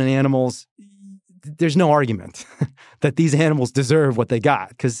children and animals, there's no argument that these animals deserve what they got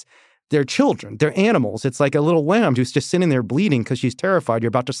because they're children. They're animals. It's like a little lamb who's just sitting there bleeding because she's terrified you're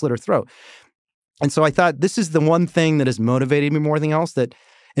about to slit her throat. And so I thought this is the one thing that has motivated me more than else, that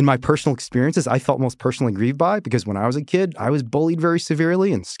in my personal experiences, I felt most personally grieved by, because when I was a kid, I was bullied very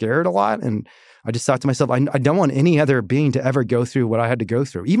severely and scared a lot. And I just thought to myself, I don't want any other being to ever go through what I had to go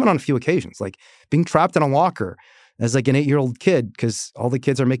through, even on a few occasions, like being trapped in a locker as like an 8-year-old kid because all the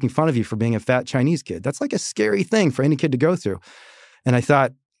kids are making fun of you for being a fat Chinese kid. That's like a scary thing for any kid to go through. And I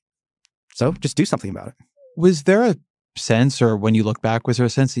thought, so just do something about it. Was there a sense, or when you look back, was there a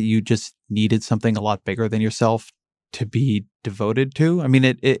sense that you just needed something a lot bigger than yourself to be devoted to? I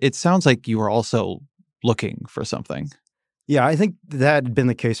mean, it sounds like you were also looking for something. Yeah, I think that had been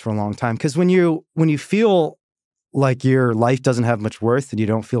the case for a long time. Because when you feel like your life doesn't have much worth and you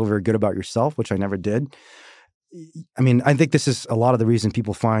don't feel very good about yourself, which I never did. I mean, I think this is a lot of the reason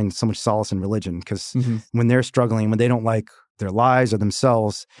people find so much solace in religion, because when they're struggling, when they don't like their lives or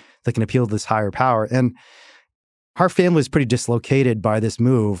themselves, they can appeal to this higher power. And our family was pretty dislocated by this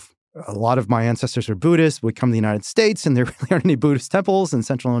move. A lot of my ancestors were Buddhists, would come to the United States, and there really aren't any Buddhist temples in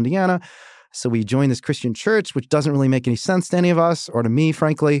central Indiana. So we joined this Christian church, which doesn't really make any sense to any of us or to me,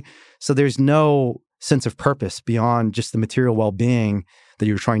 frankly. So there's no sense of purpose beyond just the material well-being that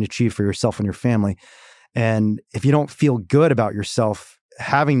you're trying to achieve for yourself and your family. And if you don't feel good about yourself,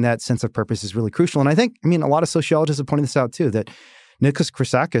 having that sense of purpose is really crucial. And I think, a lot of sociologists have pointed this out too, that Nicholas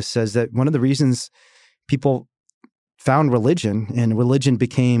Christakis says that one of the reasons people found religion and religion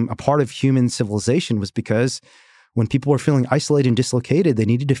became a part of human civilization was because when people were feeling isolated and dislocated, they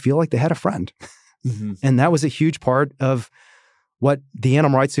needed to feel like they had a friend. Mm-hmm. And that was a huge part of what the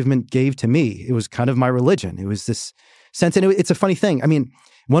animal rights movement gave to me. It was kind of my religion. It was this sense, and it's a funny thing.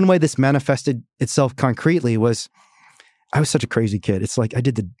 One way this manifested itself concretely was I was such a crazy kid. It's like I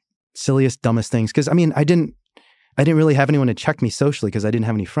did the silliest, dumbest things because, I didn't really have anyone to check me socially because I didn't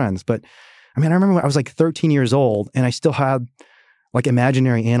have any friends. But I remember when I was like 13 years old and I still had like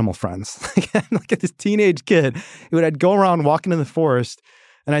imaginary animal friends. Like this teenage kid who I'd go around walking in the forest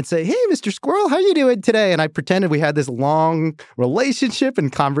and I'd say, "Hey, Mr. Squirrel, how you doing today?" And I pretended we had this long relationship and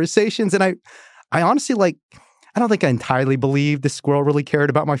conversations. And I honestly, I don't think I entirely believed the squirrel really cared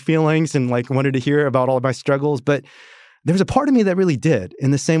about my feelings and wanted to hear about all of my struggles. But there was a part of me that really did,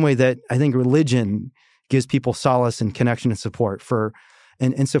 in the same way that I think religion gives people solace and connection and support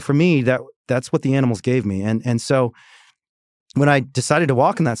and so for me, that's what the animals gave me. And so when I decided to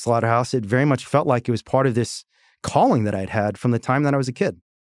walk in that slaughterhouse, it very much felt like it was part of this calling that I'd had from the time that I was a kid.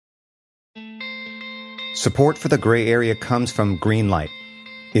 Support for the gray area comes from Greenlight.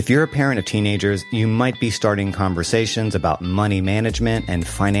 If you're a parent of teenagers, you might be starting conversations about money management and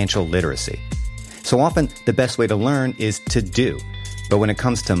financial literacy. So often, the best way to learn is to do. But when it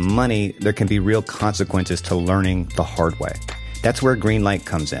comes to money, there can be real consequences to learning the hard way. That's where Greenlight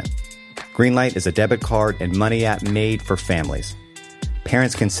comes in. Greenlight is a debit card and money app made for families.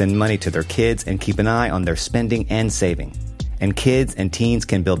 Parents can send money to their kids and keep an eye on their spending and saving. And kids and teens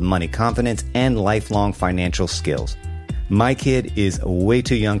can build money confidence and lifelong financial skills. My kid is way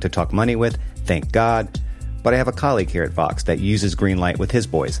too young to talk money with, thank God. But I have a colleague here at Vox that uses Greenlight with his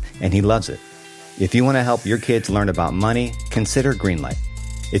boys, and he loves it. If you want to help your kids learn about money, consider Greenlight.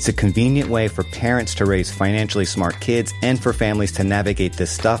 It's a convenient way for parents to raise financially smart kids and for families to navigate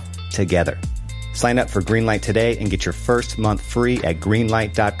this stuff together. Sign up for Greenlight today and get your first month free at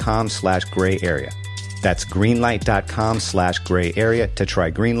greenlight.com/gray area. That's greenlight.com/gray area to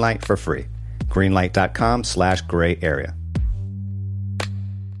try Greenlight for free. Greenlight.com/gray area.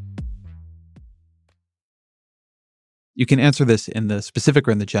 You can answer this in the specific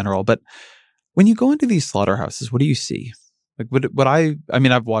or in the general, but when you go into these slaughterhouses, what do you see? I've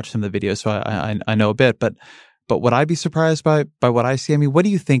watched some of the videos, so I know a bit, but would I be surprised by what I see? What do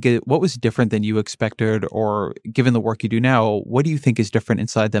you think, what was different than you expected, or given the work you do now, what do you think is different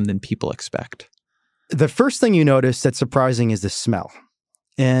inside them than people expect? The first thing you notice that's surprising is the smell.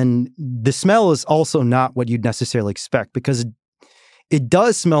 And the smell is also not what you'd necessarily expect, because it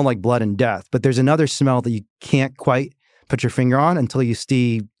does smell like blood and death, but there's another smell that you can't quite put your finger on until you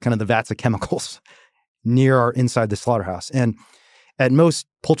see kind of the vats of chemicals near or inside the slaughterhouse. And at most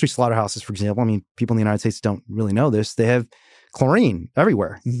poultry slaughterhouses, for example, people in the United States don't really know this, they have chlorine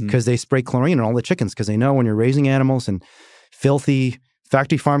everywhere because they spray chlorine on all the chickens because they know when you're raising animals in filthy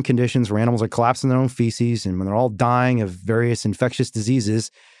factory farm conditions where animals are collapsing their own feces and when they're all dying of various infectious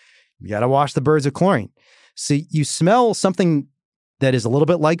diseases, you got to wash the birds with chlorine. So you smell something that is a little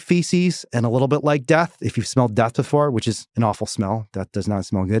bit like feces and a little bit like death. If you've smelled death before, which is an awful smell, that does not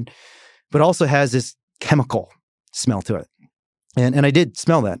smell good, but also has this chemical smell to it. And I did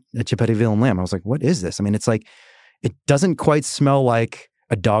smell that at Chippewa Veal and Lamb. I was like, what is this? It's like, it doesn't quite smell like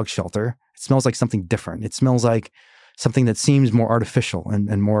a dog shelter. It smells like something different. It smells like something that seems more artificial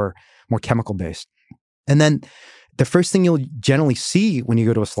and more chemical based. And then the first thing you'll generally see when you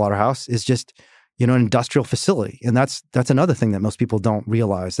go to a slaughterhouse is just, an industrial facility. And that's another thing that most people don't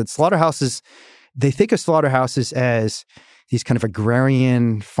realize, that slaughterhouses, they think of slaughterhouses as these kind of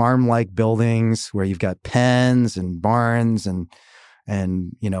agrarian farm-like buildings where you've got pens and barns and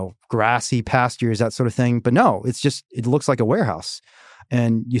grassy pastures, that sort of thing. But no, it looks like a warehouse.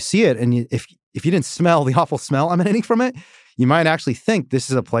 And you see it, and if you didn't smell the awful smell emanating from it, you might actually think this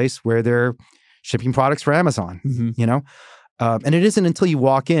is a place where they're shipping products for Amazon, and it isn't until you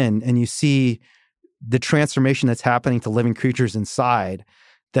walk in and you see the transformation that's happening to living creatures inside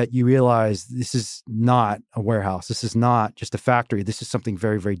that you realize this is not a warehouse. This is not just a factory. This is something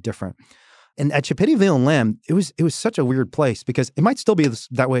very, very different. And at Chippewa Veal and Lamb, it was such a weird place because it might still be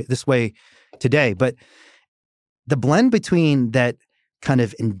this way today, but the blend between that kind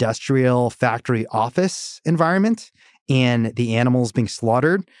of industrial factory office environment and the animals being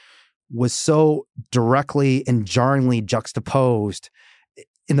slaughtered was so directly and jarringly juxtaposed.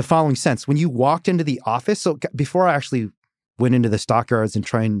 in the following sense. When you walked into the office, so before I actually went into the stockyards and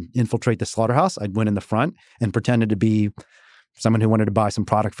try and infiltrate the slaughterhouse, I went in the front and pretended to be someone who wanted to buy some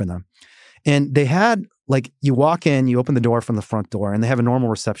product from them. And they had, like, you walk in, you open the door from the front door, and they have a normal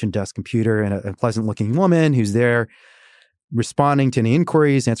reception desk computer and a pleasant-looking woman who's there responding to any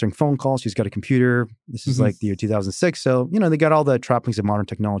inquiries, answering phone calls. She's got a computer. This is like the year 2006. So, they got all the trappings of modern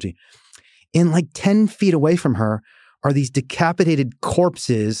technology. And like 10 feet away from her are these decapitated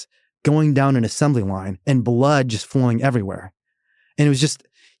corpses going down an assembly line and blood just flowing everywhere. And it was just,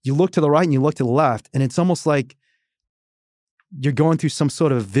 you look to the right and you look to the left, and it's almost like you're going through some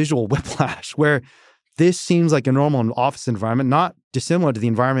sort of visual whiplash where this seems like a normal office environment, not dissimilar to the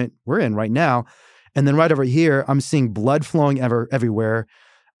environment we're in right now. And then right over here, I'm seeing blood flowing everywhere.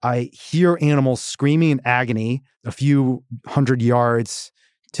 I hear animals screaming in agony a few hundred yards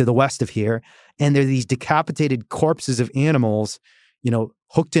to the west of here. And there are these decapitated corpses of animals,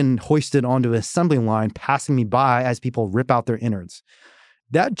 hooked and hoisted onto an assembly line, passing me by as people rip out their innards.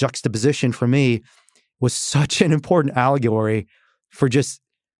 That juxtaposition for me was such an important allegory for just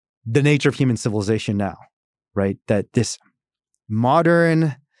the nature of human civilization now, right? That this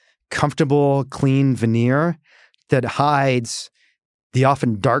modern, comfortable, clean veneer that hides the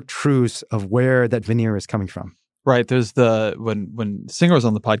often dark truths of where that veneer is coming from. Right. There's when Singer was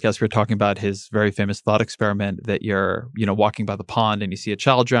on the podcast, we were talking about his very famous thought experiment that you're, walking by the pond and you see a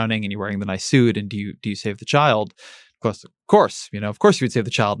child drowning and you're wearing the nice suit, and do you save the child? Of course, you would save the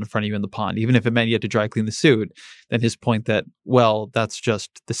child in front of you in the pond, even if it meant you had to dry clean the suit. Then his point that, well, that's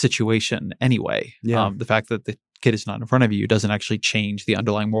just the situation anyway. Yeah. The fact that the kid is not in front of you doesn't actually change the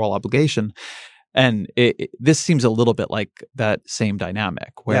underlying moral obligation. And this seems a little bit like that same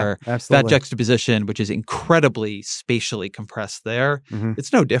dynamic where that juxtaposition, which is incredibly spatially compressed there,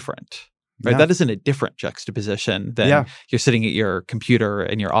 it's no different. Right. Yeah. That isn't a different juxtaposition than you're sitting at your computer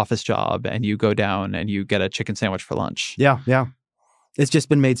in your office job and you go down and you get a chicken sandwich for lunch. Yeah. Yeah. It's just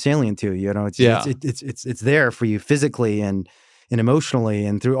been made salient to you. It's there for you physically and emotionally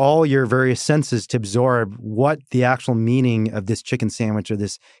and through all your various senses to absorb what the actual meaning of this chicken sandwich or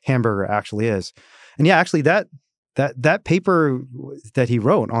this hamburger actually is. And actually that paper that he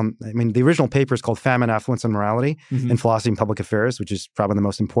wrote on, the original paper is called Famine, Affluence, and Morality in Philosophy and Public Affairs, which is probably the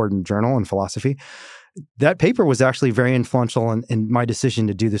most important journal in philosophy. That paper was actually very influential in my decision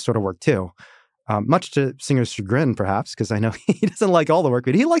to do this sort of work too. Much to Singer's chagrin, perhaps, because I know he doesn't like all the work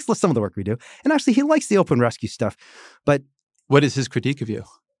we do. He likes some of the work we do. And actually, he likes the open rescue stuff. But what is his critique of you?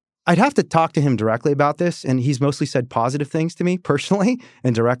 I'd have to talk to him directly about this, and he's mostly said positive things to me personally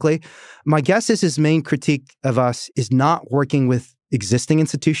and directly. My guess is his main critique of us is not working with existing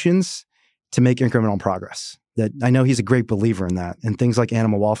institutions to make incremental progress. That I know he's a great believer in that, and things like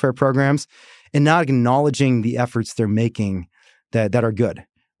animal welfare programs, and not acknowledging the efforts they're making that are good,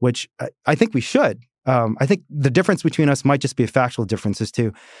 which I think we should. I think the difference between us might just be a factual difference as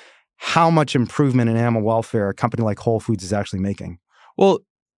to how much improvement in animal welfare a company like Whole Foods is actually making. Well,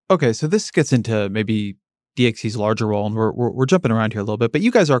 okay, so this gets into maybe DXC's larger role, and we're jumping around here a little bit, but you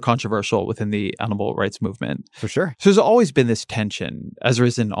guys are controversial within the animal rights movement. For sure. So there's always been this tension, as there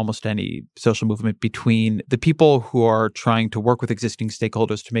is in almost any social movement, between the people who are trying to work with existing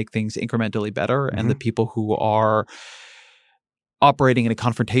stakeholders to make things incrementally better and the people who are operating in a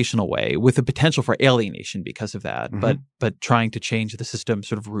confrontational way with the potential for alienation because of that, but trying to change the system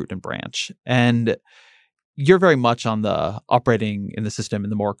sort of root and branch. And you're very much on the operating in the system in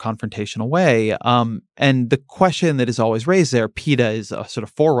the more confrontational way. And the question that is always raised there, PETA is a sort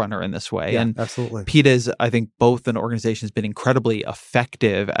of forerunner in this way. Yeah, and absolutely. PETA is, I think, both an organization has been incredibly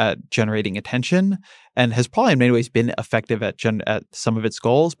effective at generating attention and has probably in many ways been effective at some of its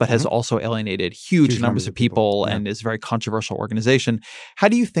goals, but has also alienated huge numbers of people and is a very controversial organization. How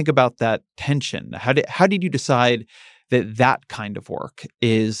do you think about that tension? How did you decide that kind of work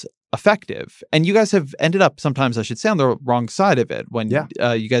is effective? And you guys have ended up sometimes, I should say, on the wrong side of it. When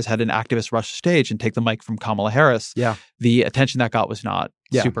you guys had an activist rush the stage and take the mic from Kamala Harris, the attention that got was not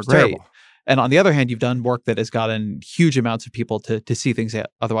super great. Terrible. And on the other hand, you've done work that has gotten huge amounts of people to see things they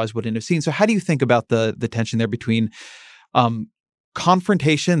otherwise wouldn't have seen. So how do you think about the tension there between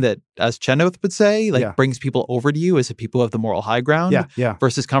confrontation that, as Chenoweth would say, brings people over to you as a people of the moral high ground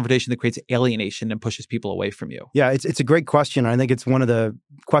versus confrontation that creates alienation and pushes people away from you? Yeah, it's a great question. I think it's one of the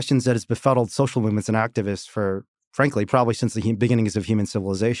questions that has befuddled social movements and activists for, frankly, probably since the beginnings of human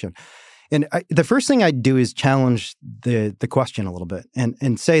civilization. And the first thing I'd do is challenge the question a little bit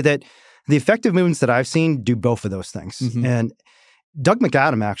and say that the effective movements that I've seen do both of those things. And Doug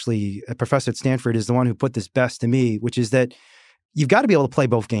McAdam, actually, a professor at Stanford, is the one who put this best to me, which is that you've got to be able to play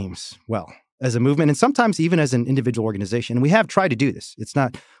both games well. as a movement, and sometimes even as an individual organization. And we have tried to do this.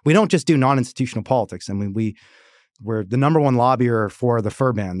 We don't just do non-institutional politics. I mean, we're the number one lobbyer for the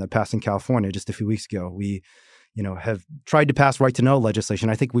fur ban that passed in California just a few weeks ago. We, have tried to pass right to know legislation.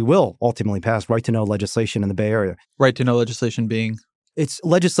 I think we will ultimately pass right to know legislation in the Bay Area. Right to know legislation being? It's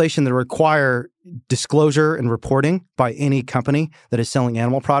legislation that require disclosure and reporting by any company that is selling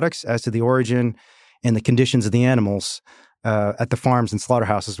animal products as to the origin and the conditions of the animals at the farms and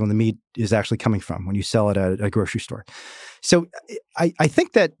slaughterhouses when the meat is actually coming from, when you sell it at a grocery store. So I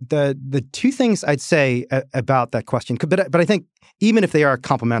think that the two things I'd say about that question, but I think even if they are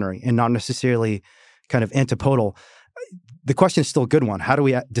complementary and not necessarily kind of antipodal, the question is still a good one. How do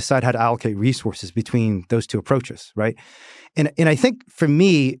we decide how to allocate resources between those two approaches, right? And I think for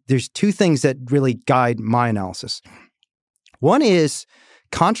me, there's two things that really guide my analysis. One is,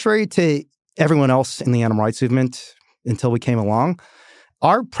 contrary to everyone else in the animal rights movement until we came along,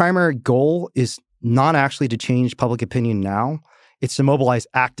 our primary goal is not actually to change public opinion now. It's to mobilize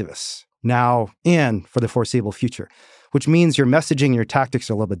activists now and for the foreseeable future, which means your messaging, your tactics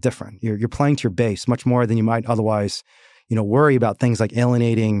are a little bit different. You're playing to your base much more than you might otherwise, worry about things like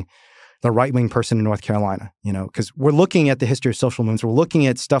alienating the right-wing person in North Carolina, because we're looking at the history of social movements. We're looking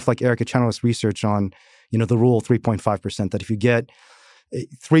at stuff like Erica Chenoweth's research on, the rule 3.5%, that if you get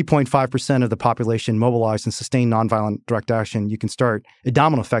 3.5% of the population mobilized and sustained nonviolent direct action, you can start a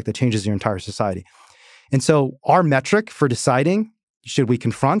domino effect that changes your entire society. And so our metric for deciding, should we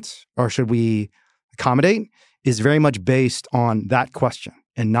confront or should we accommodate, is very much based on that question,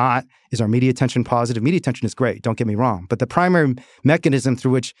 and not, is our media attention positive? Media attention is great, don't get me wrong. But the primary mechanism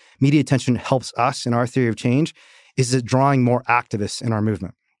through which media attention helps us in our theory of change is it drawing more activists in our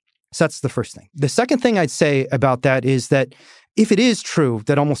movement. So that's the first thing. The second thing I'd say about that is that if it is true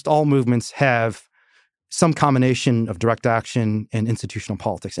that almost all movements have some combination of direct action and institutional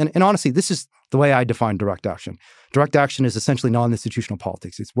politics, and honestly, this is the way I define direct action. Direct action is essentially non-institutional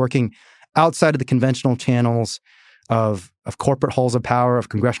politics. It's working outside of the conventional channels of corporate halls of power, of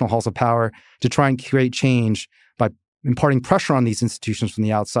congressional halls of power, to try and create change by imparting pressure on these institutions from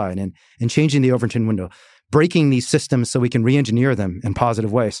the outside and changing the Overton window, breaking these systems so we can re-engineer them in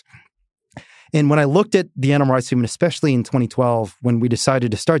positive ways. And when I looked at the animal rights movement, especially in 2012, when we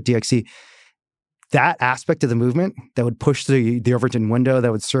decided to start DXE, that aspect of the movement that would push the Overton window,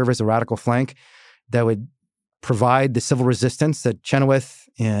 that would serve as a radical flank, that would provide the civil resistance that Chenoweth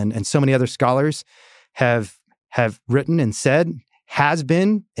and so many other scholars have written and said has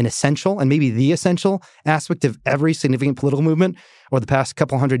been an essential and maybe the essential aspect of every significant political movement over the past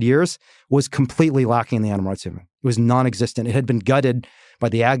couple hundred years, was completely lacking in the animal rights movement. It was non-existent. It had been gutted by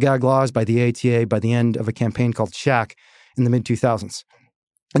the ag-gag laws, by the ATA, by the end of a campaign called SHAC in the mid-2000s.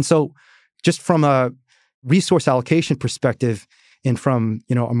 And so just from a resource allocation perspective and from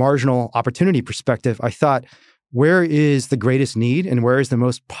a marginal opportunity perspective, I thought, where is the greatest need and where is the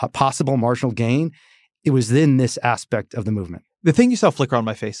most possible marginal gain? It was in this aspect of the movement. The thing you saw flicker on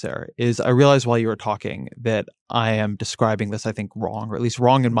my face there is I realized while you were talking that I am describing this, I think, wrong, or at least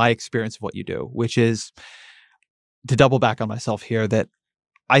wrong in my experience of what you do, which is, to double back on myself here, that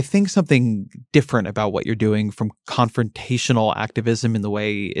I think something different about what you're doing from confrontational activism in the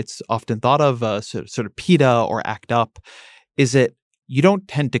way it's often thought of, sort of PETA or ACT UP, is that you don't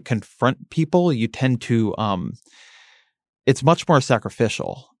tend to confront people. You tend to, it's much more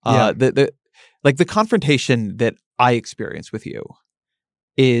sacrificial. Yeah. The confrontation that I experience with you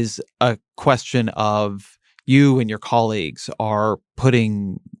is a question of you and your colleagues are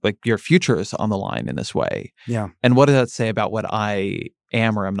putting your futures on the line in this way. Yeah. And what does that say about what I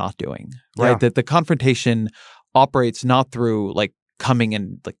am or am not doing? Right. Yeah. That the confrontation operates not through coming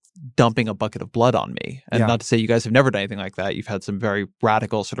and dumping a bucket of blood on me. And not to say you guys have never done anything like that. You've had some very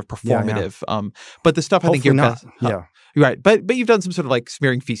radical sort of performative, but the stuff Hopefully I think you're not. right. But you've done some sort of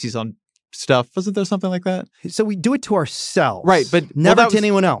smearing feces on stuff. Wasn't there something like that? So we do it to ourselves. Right. But never to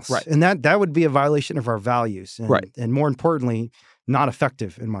anyone else. Right. And that would be a violation of our values. And, right. And more importantly, not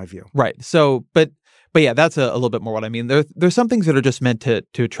effective in my view. Right. So, but yeah, that's a little bit more what I mean. There's some things that are just meant to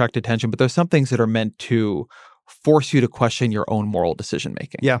attract attention, but there's some things that are meant to force you to question your own moral decision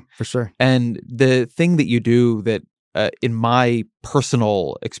making. Yeah, for sure. And the thing that you do that, in my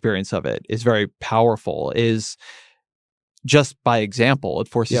personal experience of it, is very powerful is just by example, it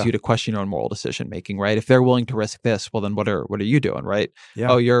forces you to question your own moral decision making, right? If they're willing to risk this, well, then what are you doing, right?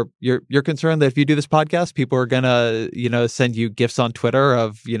 Yeah. Oh, you're concerned that if you do this podcast, people are gonna, send you gifts on Twitter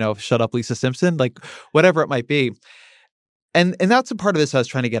of, shut up, Lisa Simpson, whatever it might be. And that's a part of this I was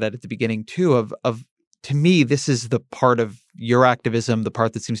trying to get at the beginning too, of to me, this is the part of your activism, the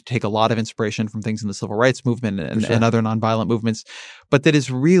part that seems to take a lot of inspiration from things in the civil rights movement and other nonviolent movements, but that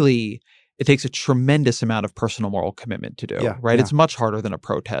is really it takes a tremendous amount of personal moral commitment to do, right? Yeah. It's much harder than a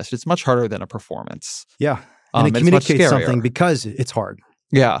protest. It's much harder than a performance. Yeah. And it communicates something because it's hard.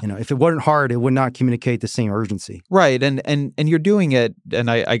 Yeah. If it wasn't hard, it would not communicate the same urgency. Right. And you're doing it,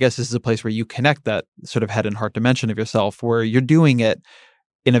 and I guess this is a place where you connect that sort of head and heart dimension of yourself, where you're doing it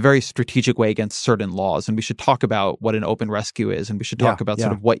in a very strategic way against certain laws. And we should talk about what an open rescue is, and we should talk about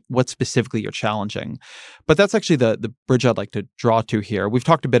sort of what specifically you're challenging. But that's actually the bridge I'd like to draw to here. We've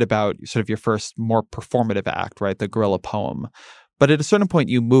talked a bit about sort of your first more performative act, right? The guerrilla poem. But at a certain point,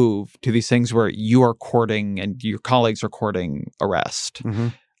 you move to these things where you are courting and your colleagues are courting arrest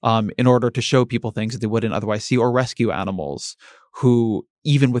in order to show people things that they wouldn't otherwise see, or rescue animals who,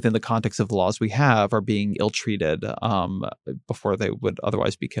 even within the context of the laws we have, are being ill-treated before they would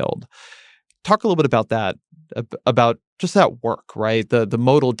otherwise be killed. Talk a little bit about that, about just that work, right? The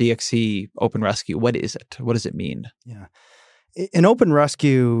modal DXE open rescue. What is it? What does it mean? Yeah. An open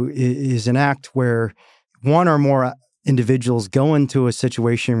rescue is an act where one or more individuals go into a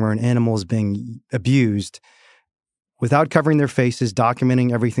situation where an animal is being abused without covering their faces,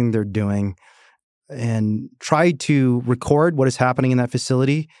 documenting everything they're doing, and try to record what is happening in that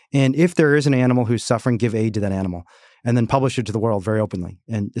facility. And if there is an animal who's suffering, give aid to that animal, and then publish it to the world very openly,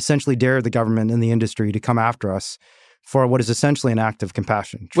 and essentially dare the government and the industry to come after us for what is essentially an act of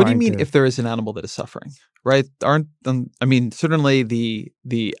compassion. What do you mean if there is an animal that is suffering, right? Certainly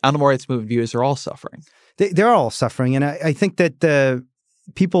the animal rights movement views are all suffering. They're all suffering. And I think that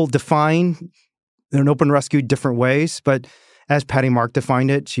people define an open rescue different ways. But as Patty Mark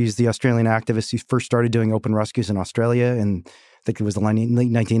defined it, she's the Australian activist who first started doing open rescues in Australia, and I think it was the late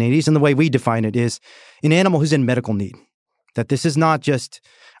 1980s. And the way we define it is an animal who's in medical need. That this is not just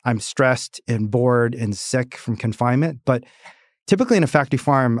I'm stressed and bored and sick from confinement, but typically in a factory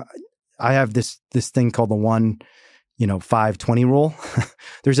farm, I have this thing called the 1-5-20 rule.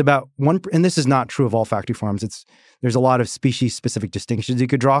 There's about one, and this is not true of all factory farms. There's a lot of species-specific distinctions you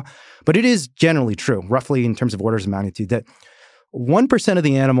could draw, but it is generally true, roughly in terms of orders of magnitude, that 1% of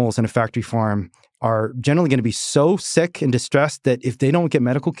the animals in a factory farm are generally going to be so sick and distressed that if they don't get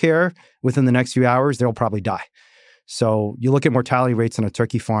medical care within the next few hours, they'll probably die. So you look at mortality rates on a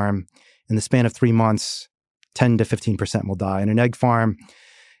turkey farm, in the span of 3 months, 10 to 15% will die. In an egg farm,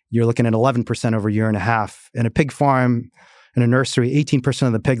 you're looking at 11% over a year and a half. In a pig farm, in a nursery, 18%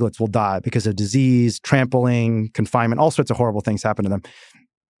 of the piglets will die because of disease, trampling, confinement, all sorts of horrible things happen to them.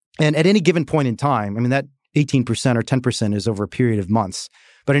 And at any given point in time, that 18% or 10% is over a period of months.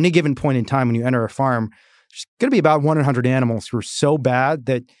 But at any given point in time, when you enter a farm, there's going to be about 100 animals who are so bad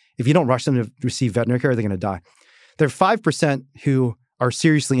that if you don't rush them to receive veterinary care, they're going to die. There are 5% who are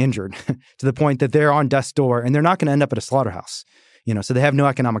seriously injured to the point that they're on death's door and they're not going to end up at a slaughterhouse. So they have no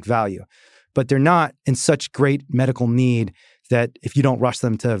economic value, but they're not in such great medical need that if you don't rush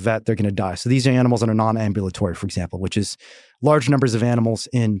them to a vet, they're going to die. So these are animals that are non-ambulatory, for example, which is large numbers of animals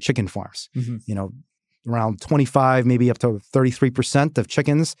in chicken farms. Around 25, maybe up to 33% of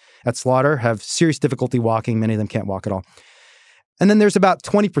chickens at slaughter have serious difficulty walking. Many of them can't walk at all. And then there's about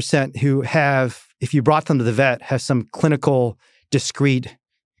 20% who have, if you brought them to the vet, have some clinical, discrete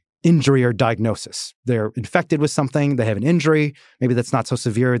injury or diagnosis. They're infected with something, they have an injury, maybe that's not so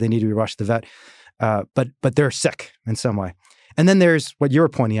severe, they need to be rushed to the vet, but they're sick in some way. And then there's what you were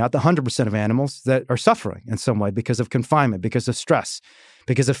pointing out, the 100% of animals that are suffering in some way because of confinement, because of stress,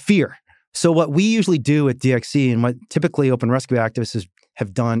 because of fear. So what we usually do at DXE and what typically open rescue activists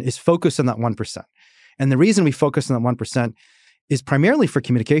have done is focus on that 1%. And the reason we focus on that 1% is primarily for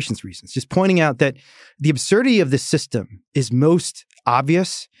communications reasons, just pointing out that the absurdity of this system is most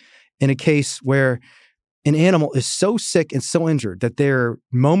obvious in a case where an animal is so sick and so injured that they're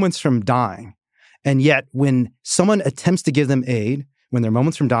moments from dying. And yet when someone attempts to give them aid, when they're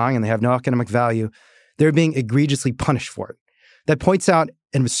moments from dying and they have no economic value, they're being egregiously punished for it. That points out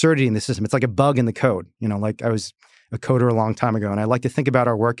an absurdity in the system. It's like a bug in the code. Like I was a coder a long time ago, and I like to think about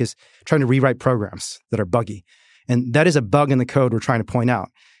our work as trying to rewrite programs that are buggy. And that is a bug in the code we're trying to point out.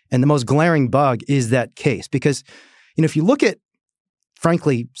 And the most glaring bug is that case. Because, if you look at,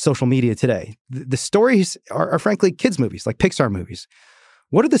 frankly, social media today, the stories are frankly kids' movies, like Pixar movies.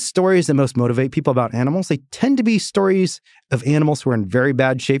 What are the stories that most motivate people about animals? They tend to be stories of animals who are in very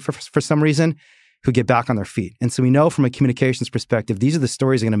bad shape for some reason, who get back on their feet. And so we know from a communications perspective, these are the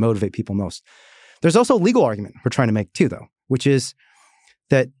stories that are going to motivate people most. There's also a legal argument we're trying to make too, though, which is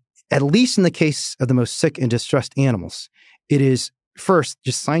that at least in the case of the most sick and distressed animals, it is first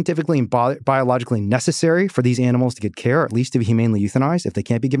just scientifically and biologically necessary for these animals to get care, or at least to be humanely euthanized if they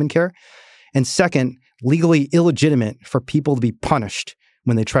can't be given care. And second, legally illegitimate for people to be punished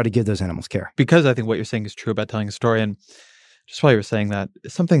when they try to give those animals care. Because I think what you're saying is true about telling a story. And Just while you were saying that,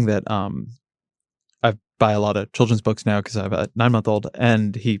 something that I buy a lot of children's books now because I have a 9-month-old,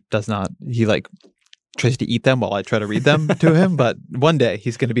 and he like tries to eat them while I try to read them to him. But one day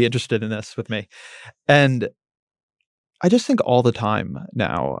he's going to be interested in this with me. And I just think all the time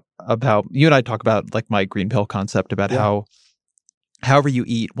now about, you and I talk about like my green pill concept about how however you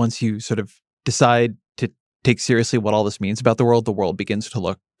eat, once you sort of decide to take seriously what all this means about the world begins to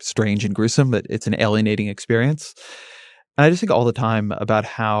look strange and gruesome, that it's an alienating experience. And I just think all the time about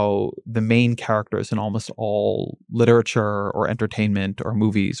how the main characters in almost all literature or entertainment or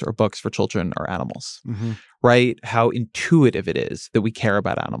movies or books for children are animals, right? How intuitive it is that we care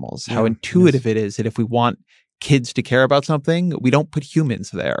about animals, how intuitive it is that if we want kids to care about something, we don't put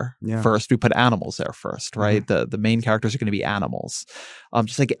humans there first. We put animals there first, right? The main characters are going to be animals.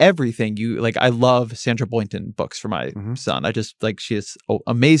 Just like everything I love Sandra Boynton books for my son. I just like, she has an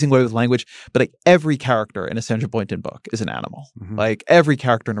amazing way with language, but like every character in a Sandra Boynton book is an animal. Like every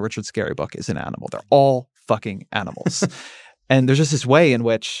character in a Richard Scarry book is an animal. They're all fucking animals. And there's just this way in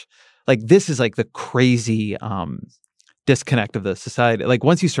which like, this is like the crazy, disconnect of the society. Like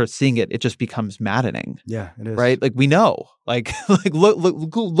once you start seeing it, it just becomes maddening. Yeah, it is. Right? Like we know, like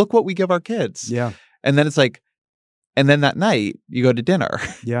look what we give our kids. Yeah. And then it's like, and then that night you go to dinner.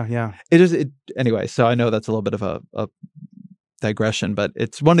 Yeah. Anyway, so I know that's a little bit of a digression, but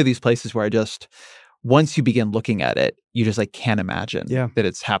it's one of these places where once you begin looking at it, you just like can't imagine that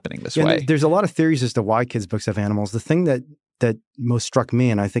it's happening this way. There's a lot of theories as to why kids' books have animals. The thing that most struck me,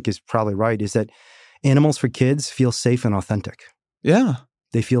 and I think is probably right, is that animals for kids feel safe and authentic. Yeah.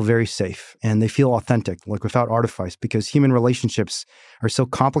 They feel very safe and they feel authentic, like without artifice, because human relationships are so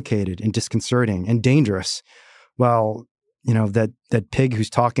complicated and disconcerting and dangerous. Well, you know, that pig who's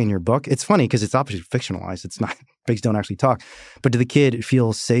talking in your book, it's funny because it's obviously fictionalized. It's not, pigs don't actually talk. But to the kid, it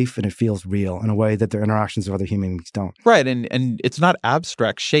feels safe and it feels real in a way that their interactions with other human beings don't. Right. And it's not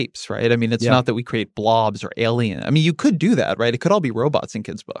abstract shapes, right? I mean, it's not that we create blobs or alien. I mean, you could do that, right? It could all be robots in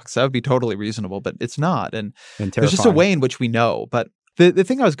kids' books. That would be totally reasonable, but it's not. And there's just a way in which we know. But the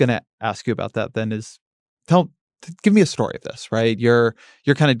thing I was going to ask you about that then is give me a story of this, right? You're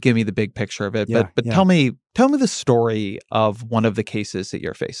kind of giving me the big picture of it, but tell me the story of one of the cases that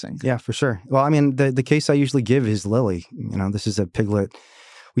you're facing. Yeah, for sure. Well, I mean, the case I usually give is Lily. You know, this is a piglet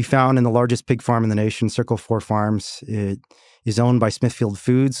we found in the largest pig farm in the nation, Circle 4 Farms. It is owned by Smithfield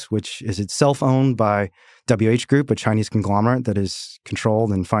Foods, which is itself owned by WH Group, a Chinese conglomerate that is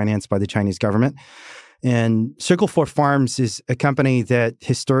controlled and financed by the Chinese government. And Circle 4 Farms is a company that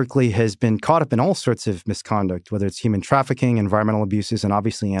historically has been caught up in all sorts of misconduct, whether it's human trafficking, environmental abuses, and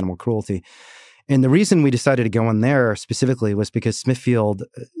obviously animal cruelty. And the reason we decided to go in there specifically was because Smithfield,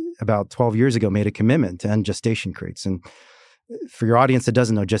 about 12 years ago, made a commitment to end gestation crates. And for your audience that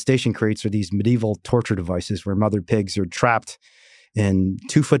doesn't know, gestation crates are these medieval torture devices where mother pigs are trapped in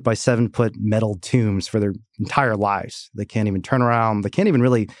 2-foot by 7-foot metal tombs for their entire lives. They can't even turn around. They can't even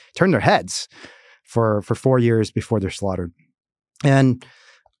really turn their heads for 4 years before they're slaughtered. And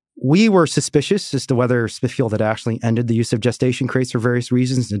we were suspicious as to whether Smithfield had actually ended the use of gestation crates for various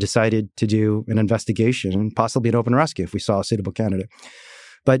reasons and decided to do an investigation and possibly an open rescue if we saw a suitable candidate.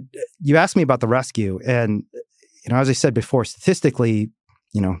 But you asked me about the rescue. And, you know, as I said before, statistically,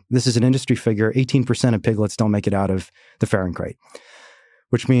 you know, this is an industry figure, 18% of piglets don't make it out of the farrowing crate,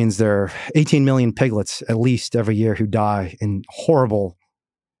 which means there are 18 million piglets at least every year who die in horrible,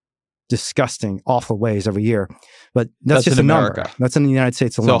 disgusting, awful ways every year. But that's just a number. That's in the United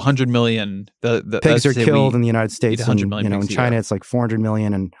States alone. So 100 million pigs are killed in the United States. 100 million in China, it's like 400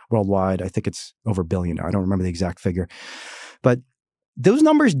 million, and worldwide, I think it's over a billion now. I don't remember the exact figure. But those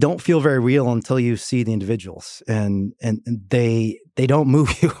numbers don't feel very real until you see the individuals, and they don't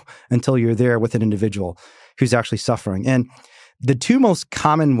move you until you're there with an individual who's actually suffering. And the two most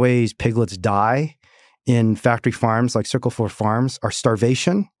common ways piglets die in factory farms like Circle 4 Farms are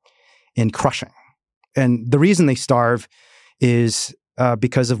starvation and crushing. And the reason they starve is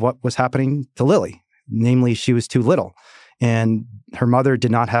because of what was happening to Lily. Namely, she was too little. And her mother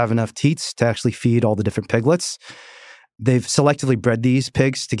did not have enough teats to actually feed all the different piglets. They've selectively bred these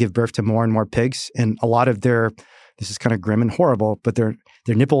pigs to give birth to more and more pigs. And a lot of this is kind of grim and horrible, but their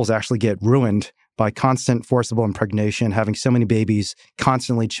nipples actually get ruined by constant forcible impregnation, having so many babies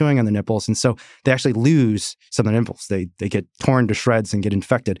constantly chewing on the nipples. And so they actually lose some of the nipples. They get torn to shreds and get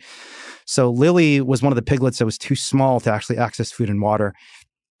infected. So Lily was one of the piglets that was too small to actually access food and water.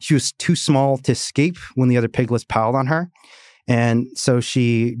 She was too small to escape when the other piglets piled on her. And so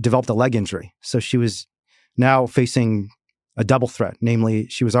she developed a leg injury. So she was now facing a double threat. Namely,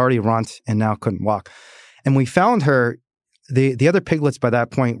 she was already runt and now couldn't walk. And we found her, the other piglets by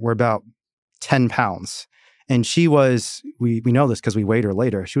that point were about 10 pounds. And she was, we know this because we weighed her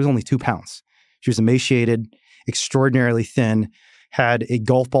later, she was only 2 pounds. She was emaciated, extraordinarily thin, had a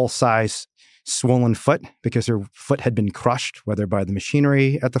golf ball size swollen foot because her foot had been crushed, whether by the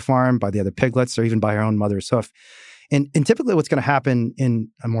machinery at the farm, by the other piglets, or even by her own mother's hoof. And typically what's going to happen in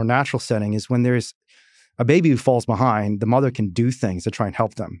a more natural setting is when there's a baby who falls behind, the mother can do things to try and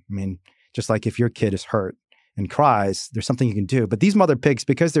help them. I mean, just like if your kid is hurt and cries, there's something you can do. But these mother pigs,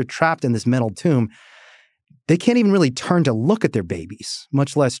 because they're trapped in this metal tomb, they can't even really turn to look at their babies,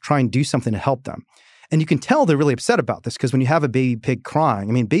 much less try and do something to help them. And you can tell they're really upset about this because when you have a baby pig crying,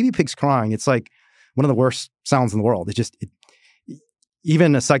 I mean, baby pigs crying, it's like one of the worst sounds in the world.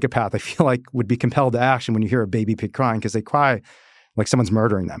 Even a psychopath, I feel like, would be compelled to action when you hear a baby pig crying because they cry like someone's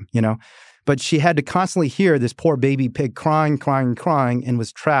murdering them, you know? But she had to constantly hear this poor baby pig crying, and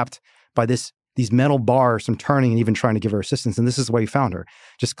was trapped by these metal bars from turning and even trying to give her assistance. And this is the way we found her,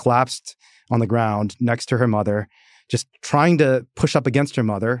 just collapsed on the ground next to her mother, just trying to push up against her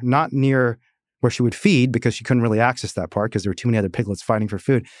mother, not near where she would feed because she couldn't really access that part because there were too many other piglets fighting for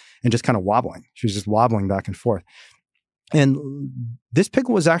food, and just kind of wobbling. She was just wobbling back and forth. And this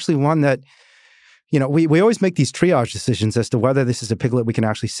piglet was actually one that, you know, we always make these triage decisions as to whether this is a piglet we can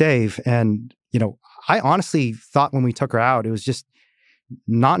actually save. And, you know, I honestly thought when we took her out, it was just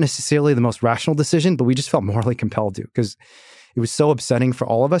not necessarily the most rational decision, but we just felt morally compelled to, because it was so upsetting for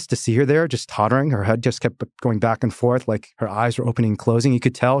all of us to see her there just tottering. Her head just kept going back and forth, like her eyes were opening and closing. You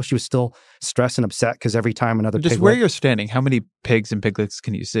could tell she was still stressed and upset because every time another just piglet... where you're standing, how many pigs and piglets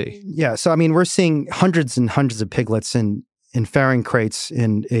can you see? Yeah. So, I mean, we're seeing hundreds and hundreds of piglets in farrowing crates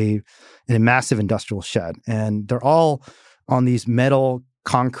in a massive industrial shed. And they're all on these metal or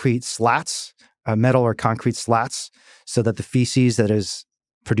concrete slats, so that the feces that is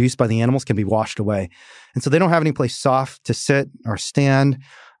produced by the animals can be washed away. And so they don't have any place soft to sit or stand.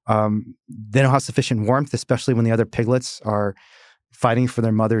 They don't have sufficient warmth, especially when the other piglets are fighting for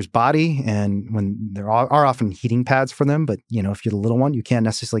their mother's body, and when there are often heating pads for them. But, you know, if you're the little one, you can't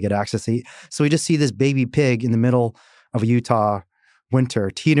necessarily get access to heat. So we just see this baby pig in the middle of a Utah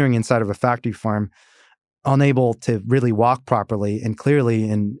winter, teetering inside of a factory farm, unable to really walk properly and clearly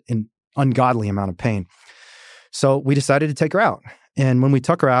in ungodly amount of pain. So we decided to take her out. And when we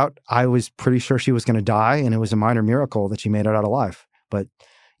took her out, I was pretty sure she was going to die, and it was a minor miracle that she made it out alive. But,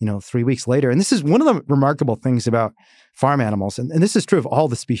 you know, 3 weeks later, and this is one of the remarkable things about farm animals, and this is true of all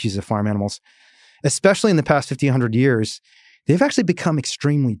the species of farm animals, especially in the past 100 years, they've actually become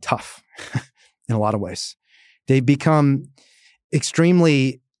extremely tough in a lot of ways. They've become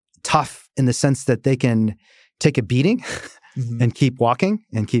extremely tough in the sense that they can take a beating and keep walking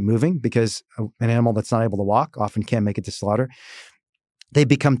and keep moving, because an animal that's not able to walk often can't make it to slaughter. They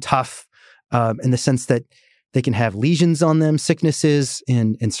become tough in the sense that they can have lesions on them, sicknesses,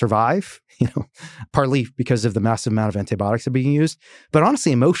 and survive, you know, partly because of the massive amount of antibiotics that are being used. But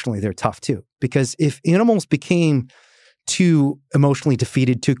honestly, emotionally, they're tough too, because if animals became too emotionally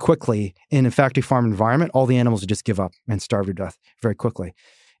defeated too quickly in a factory farm environment, all the animals would just give up and starve to death very quickly.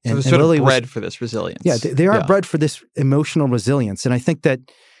 So they're sort of bred for this resilience. Yeah, they are bred for this emotional resilience. And I think that,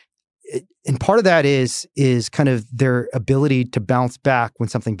 and part of that is kind of their ability to bounce back when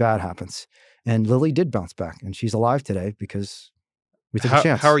something bad happens. And Lily did bounce back, and she's alive today because we took a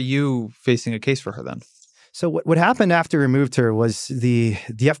chance. How are you facing a case for her then? So what happened after we removed her was the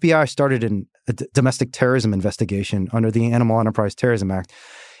FBI started a domestic terrorism investigation under the Animal Enterprise Terrorism Act.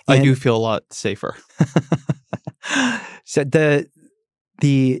 And I do feel a lot safer. So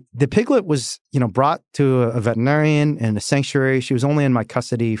the piglet was, you know, brought to a veterinarian in a sanctuary. She was only in my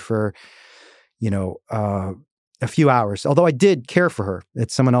custody for, you know, a few hours. Although I did care for her at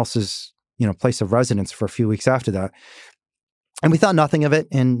someone else's, you know, place of residence for a few weeks after that. And we thought nothing of it,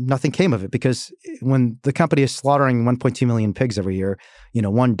 and nothing came of it, because when the company is slaughtering 1.2 million pigs every year, you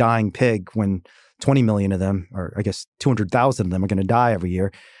know, one dying pig, when 20 million of them, or I guess 200,000 of them are going to die every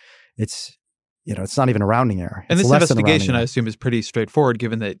year, it's, you know, it's not even a rounding error. And this investigation, I assume, is pretty straightforward,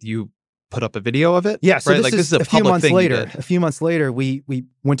 given that you put up a video of it. Yeah, so right? this is a few months later. A few months later, we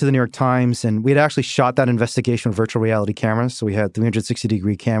went to the New York Times, and we had actually shot that investigation with virtual reality cameras. So we had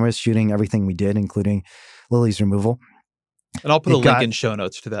 360-degree cameras shooting everything we did, including Lily's removal. And I'll put a link in show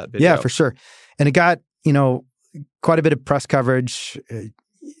notes to that video. Yeah, for sure. And it got, you know, quite a bit of press coverage,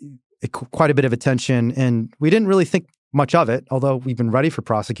 quite a bit of attention, and we didn't really think much of it, although we've been ready for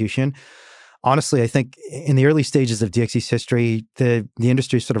prosecution. Honestly, I think in the early stages of DXC's history, the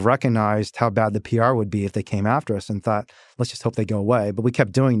industry sort of recognized how bad the PR would be if they came after us, and thought, let's just hope they go away. But we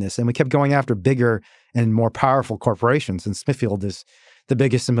kept doing this, and we kept going after bigger and more powerful corporations, and Smithfield is the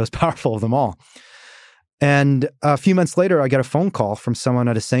biggest and most powerful of them all. And a few months later, I got a phone call from someone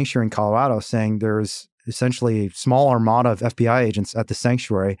at a sanctuary in Colorado saying there's essentially a small armada of FBI agents at the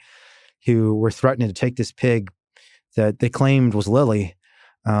sanctuary who were threatening to take this pig that they claimed was Lily,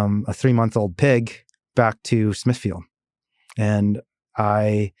 a 3-month-old pig, back to Smithfield. And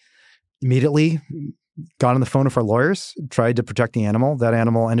I immediately got on the phone with our lawyers, tried to protect the animal. That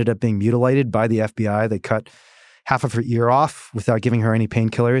animal ended up being mutilated by the FBI. They cut half of her ear off without giving her any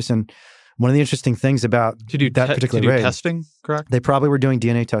painkillers. And one of the interesting things about that particular raid, testing, correct? They probably were doing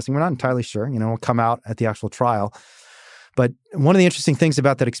DNA testing. We're not entirely sure. We'll come out at the actual trial. But one of the interesting things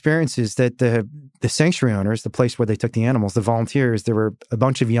about that experience is that the sanctuary owners, the place where they took the animals, the volunteers, there were a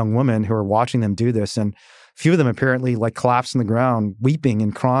bunch of young women who were watching them do this. And a few of them apparently collapsed on the ground, weeping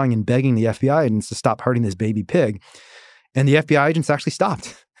and crying and begging the FBI agents to stop hurting this baby pig. And the FBI agents actually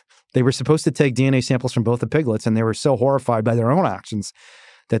stopped. They were supposed to take DNA samples from both the piglets, and they were so horrified by their own actions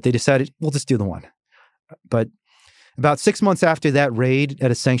that they decided, we'll just do the one. But about 6 months after that raid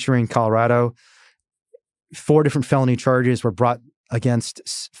at a sanctuary in Colorado, 4 different felony charges were brought against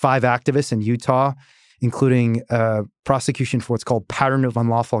 5 activists in Utah, including prosecution for what's called pattern of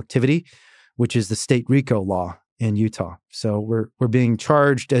unlawful activity, which is the state RICO law in Utah. So we're being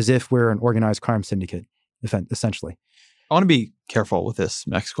charged as if we're an organized crime syndicate, essentially. I want to be careful with this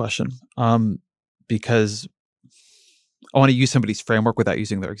next question because I want to use somebody's framework without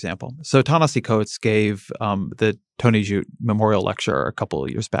using their example. So Ta-Nehisi Coates gave the Tony Judt Memorial Lecture a couple of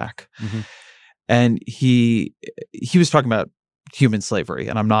years back. Mm-hmm. And he was talking about human slavery,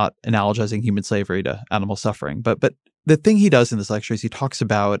 and I'm not analogizing human slavery to animal suffering, but the thing he does in this lecture is he talks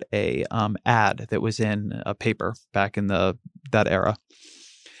about a ad that was in a paper back in that era.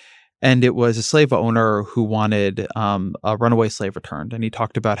 And it was a slave owner who wanted a runaway slave returned. And he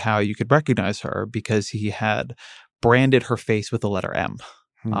talked about how you could recognize her because he had branded her face with the letter M.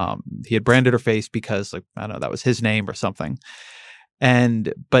 He had branded her face because, I don't know, that was his name or something.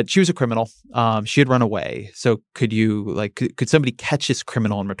 But she was a criminal. She had run away. So could somebody catch this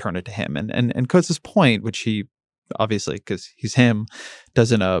criminal and return it to him? And Coates' point, which he obviously, because he's him,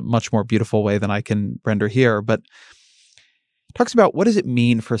 does in a much more beautiful way than I can render here, but talks about what does it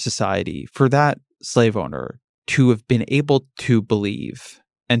mean for society, for that slave owner to have been able to believe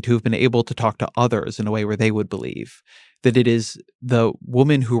and to have been able to talk to others in a way where they would believe that it is the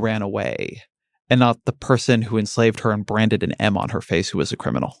woman who ran away and not the person who enslaved her and branded an M on her face who was a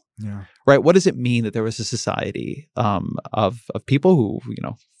criminal. Yeah. Right? What does it mean that there was a society of people who,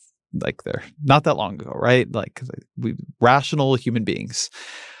 they're not that long ago, right? Rational human beings,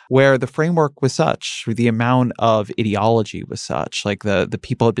 where the framework was such, the amount of ideology was such, the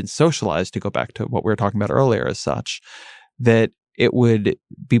people had been socialized, to go back to what we were talking about earlier, as such, that it would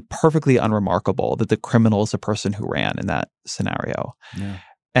be perfectly unremarkable that the criminal is a person who ran in that scenario. Yeah.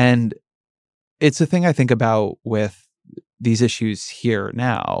 And it's a thing I think about with these issues here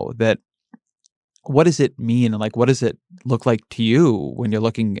now, that what does it mean? And what does it look like to you when you're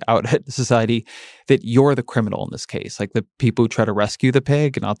looking out at society that you're the criminal in this case? The people who try to rescue the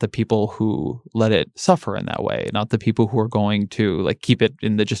pig, not the people who let it suffer in that way, not the people who are going to keep it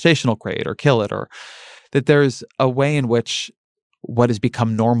in the gestational crate or kill it, or that there's a way in which what has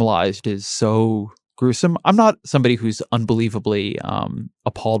become normalized is so gruesome. I'm not somebody who's unbelievably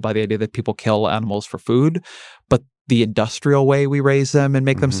appalled by the idea that people kill animals for food, but the industrial way we raise them and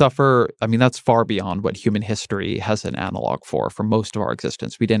make them suffer, that's far beyond what human history has an analog for most of our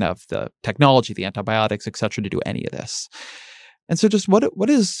existence. We didn't have the technology, the antibiotics, et cetera, to do any of this. And so just what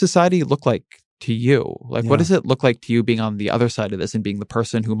does society look like to you? What does it look like to you being on the other side of this and being the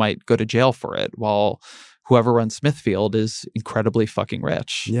person who might go to jail for it while whoever runs Smithfield is incredibly fucking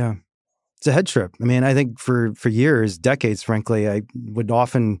rich? Yeah. It's a head trip. I think for years, decades, frankly, I would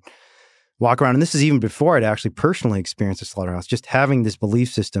often walk around, and this is even before I'd actually personally experienced a slaughterhouse, just having this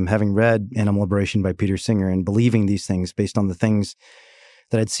belief system, having read Animal Liberation by Peter Singer and believing these things based on the things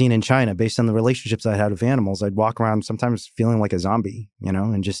that I'd seen in China, based on the relationships I had with animals. I'd walk around sometimes feeling like a zombie,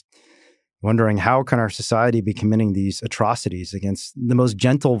 and just wondering how can our society be committing these atrocities against the most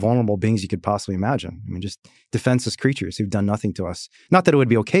gentle, vulnerable beings you could possibly imagine. Just defenseless creatures who've done nothing to us. Not that it would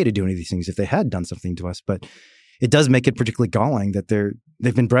be okay to do any of these things if they had done something to us, but it does make it particularly galling that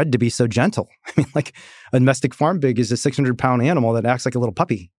they've been bred to be so gentle. A domestic farm pig is a 600-pound animal that acts like a little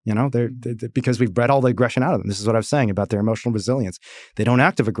puppy, they're because we've bred all the aggression out of them. This is what I was saying about their emotional resilience. They don't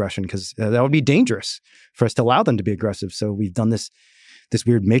act of aggression because that would be dangerous for us to allow them to be aggressive. So we've done this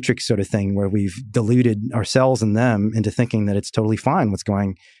weird matrix sort of thing where we've deluded ourselves and them into thinking that it's totally fine what's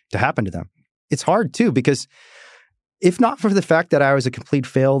going to happen to them. It's hard too, because if not for the fact that I was a complete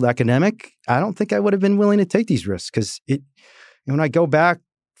failed academic, I don't think I would have been willing to take these risks. Because when I go back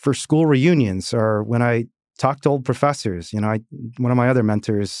for school reunions or when I talk to old professors, one of my other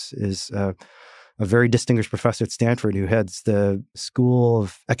mentors is a a very distinguished professor at Stanford who heads the School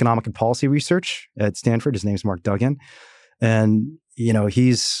of Economic and Policy Research at Stanford. His name's Mark Duggan. And,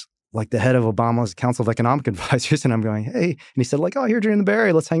 he's like the head of Obama's Council of Economic Advisors. And I'm going, hey. And he said, like, oh, here you're in the Bay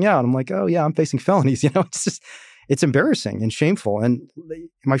Area, let's hang out. I'm like, oh, yeah, I'm facing felonies. It's embarrassing and shameful. And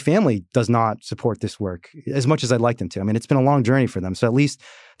my family does not support this work as much as I'd like them to. I mean, it's been a long journey for them. So at least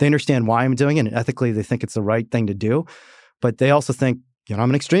they understand why I'm doing it. And ethically, they think it's the right thing to do. But they also think, I'm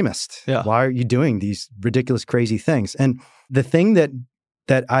an extremist. Yeah. Why are you doing these ridiculous, crazy things? And the thing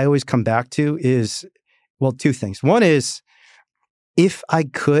that I always come back to is, well, two things. One is, if I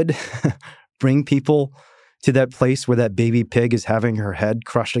could bring people to that place where that baby pig is having her head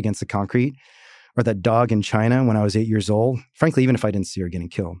crushed against the concrete, or that dog in China when I was 8 years old, frankly, even if I didn't see her getting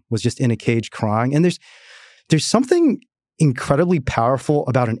killed, was just in a cage crying. And there's something incredibly powerful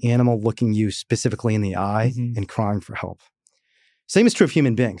about an animal looking you specifically in the eye and crying for help. Same is true of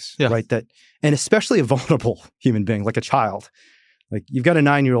human beings, right? And especially a vulnerable human being, like a child. Like you've got a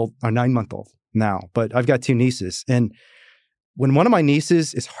 9-year-old or 9-month-old now, but I've got 2 nieces. And when one of my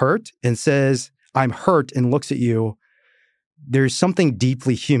nieces is hurt and says, I'm hurt, and looks at you, there's something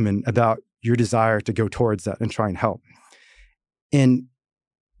deeply human about your desire to go towards that and try and help. And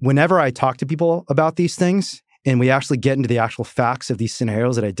whenever I talk to people about these things, and we actually get into the actual facts of these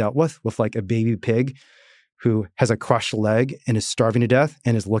scenarios that I dealt with like a baby pig who has a crushed leg and is starving to death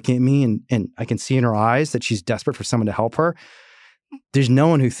and is looking at me, and I can see in her eyes that she's desperate for someone to help her, there's no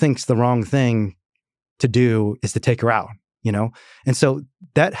one who thinks the wrong thing to do is to take her out, And so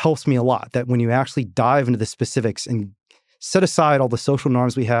that helps me a lot, that when you actually dive into the specifics and set aside all the social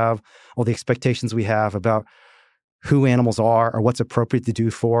norms we have, all the expectations we have about who animals are or what's appropriate to do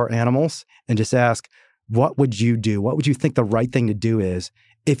for animals, and just ask, what would you do? What would you think the right thing to do is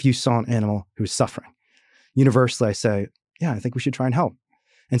if you saw an animal who's suffering? Universally, I say, yeah, I think we should try and help.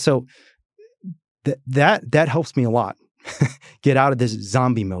 And so that helps me a lot get out of this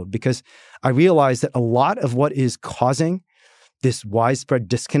zombie mode, because I realize that a lot of what is causing this widespread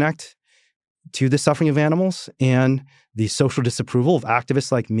disconnect to the suffering of animals and the social disapproval of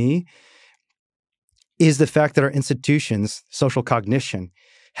activists like me is the fact that our institutions, social cognition,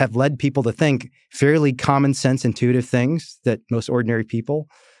 have led people to think fairly common sense, intuitive things that most ordinary people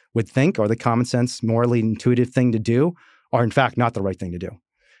would think are the common sense, morally intuitive thing to do are in fact not the right thing to do.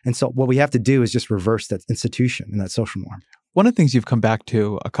 And so what we have to do is just reverse that institution and that social norm. One of the things you've come back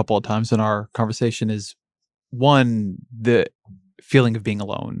to a couple of times in our conversation is, one, the feeling of being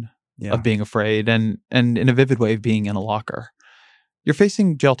alone, of being afraid, and in a vivid way of being in a locker. You're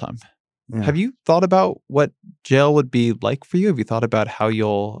facing jail time. Yeah. Have you thought about what jail would be like for you? Have you thought about how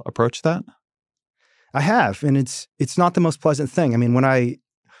you'll approach that? I have, and it's not the most pleasant thing. I mean, when I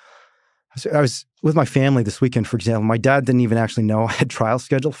was with my family this weekend, for example, my dad didn't even actually know I had trial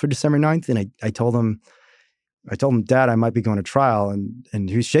scheduled for December 9th. And I told him, Dad, I might be going to trial. And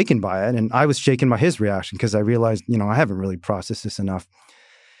he was shaken by it. And I was shaken by his reaction, because I realized, I haven't really processed this enough.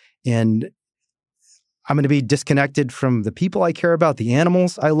 And I'm going to be disconnected from the people I care about, the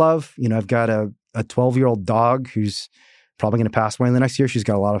animals I love. I've got a 12-year-old dog who's probably going to pass away in the next year. She's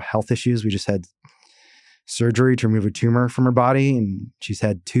got a lot of health issues. We just had surgery to remove a tumor from her body, and she's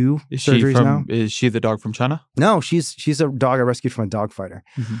had 2 surgeries now. Is she the dog from China? No, she's a dog I rescued from a dog fighter.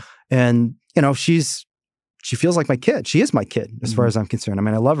 Mm-hmm. And, she feels like my kid. She is my kid, as far as I'm concerned. I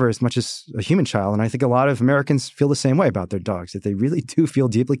mean, I love her as much as a human child. And I think a lot of Americans feel the same way about their dogs, that they really do feel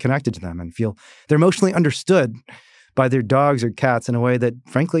deeply connected to them and feel they're emotionally understood by their dogs or cats in a way that,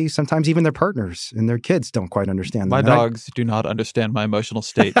 frankly, sometimes even their partners and their kids don't quite understand them. My dogs do not understand my emotional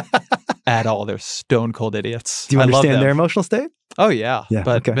state at all. They're stone cold idiots. Do you understand their emotional state? Oh, yeah.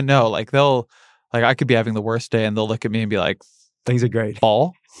 But no, I could be having the worst day and they'll look at me and be like, things are great.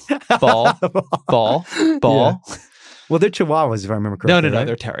 Ball. Yeah. Well, they're Chihuahuas, if I remember correctly. No, right?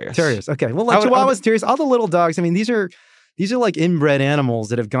 They're terriers. Terriers. Okay. Well, Chihuahuas, terriers, all the little dogs. I mean, these are like inbred animals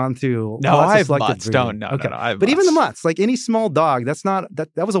that have gone through. No, I have mutts. Don't. No, okay. No, I have but mutts. Even the mutts, like any small dog, that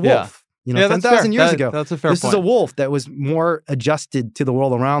was a wolf. 10,000 years ago. That's a fair point. This is a wolf that was more adjusted to the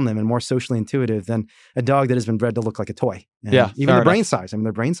world around them and more socially intuitive than a dog that has been bred to look like a toy. And even the brain size. I mean,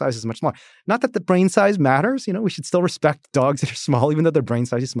 their brain size is much smaller. Not that the brain size matters. We should still respect dogs that are small, even though their brain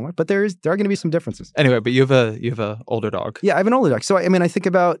size is smaller. But there are going to be some differences. Anyway, but you have a older dog. Yeah, I have an older dog. So I think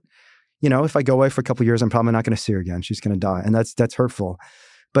about, if I go away for a couple of years, I'm probably not going to see her again. She's going to die, and that's hurtful.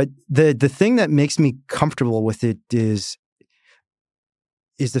 But the thing that makes me comfortable with it is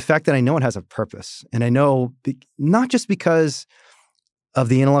the fact that I know it has a purpose. And I know not just because of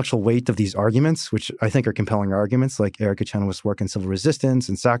the intellectual weight of these arguments, which I think are compelling arguments, like Erica Chenoweth's work on civil resistance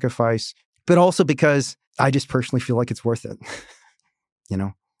and sacrifice, but also because I just personally feel like it's worth it.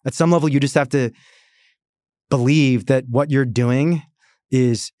 At some level, you just have to believe that what you're doing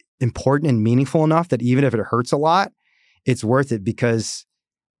is important and meaningful enough that even if it hurts a lot, it's worth it because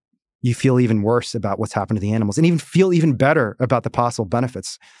you feel even worse about what's happened to the animals and even feel even better about the possible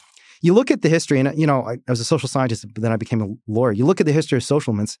benefits. You look at the history, and I was a social scientist, but then I became a lawyer. You look at the history of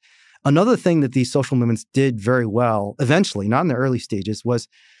social movements. Another thing that these social movements did very well, eventually, not in the early stages, was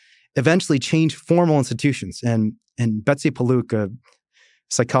eventually change formal institutions. And Betsy Paluk, a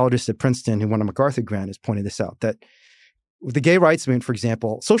psychologist at Princeton who won a MacArthur grant, has pointed this out, that with the gay rights movement, for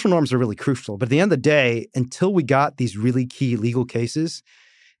example, social norms are really crucial. But at the end of the day, until we got these really key legal cases,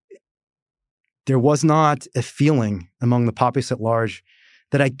 there was not a feeling among the populace at large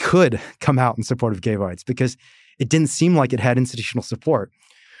that I could come out in support of gay rights because it didn't seem like it had institutional support.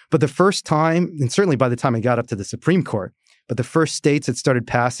 But the first time, and certainly by the time I got up to the Supreme Court, but the first states that started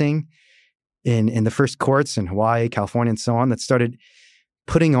passing in the first courts in Hawaii, California, and so on, that started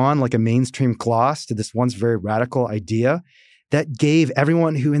putting on like a mainstream gloss to this once very radical idea, that gave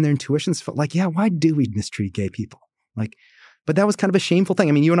everyone who in their intuitions felt like, yeah, why do we mistreat gay people? But that was kind of a shameful thing.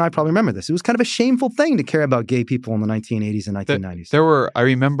 I mean, you and I probably remember this. It was kind of a shameful thing to care about gay people in the 1980s and 1990s. I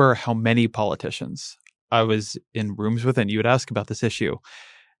remember how many politicians I was in rooms with, and you would ask about this issue,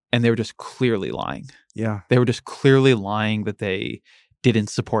 and they were just clearly lying. Yeah. They were just clearly lying that they didn't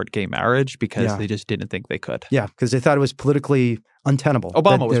support gay marriage because they just didn't think they could. Yeah, because they thought it was politically untenable.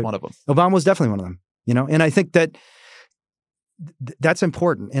 Obama was one of them. Obama was definitely one of them, and I think that that's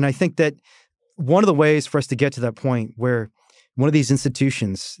important. And I think that one of the ways for us to get to that point where one of these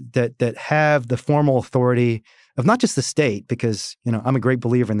institutions that have the formal authority of not just the state, because, I'm a great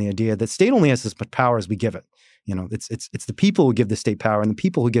believer in the idea that state only has as much power as we give it. It's the people who give the state power and the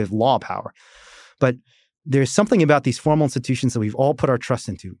people who give law power. But there's something about these formal institutions that we've all put our trust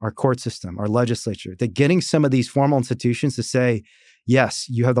into, our court system, our legislature, that getting some of these formal institutions to say, yes,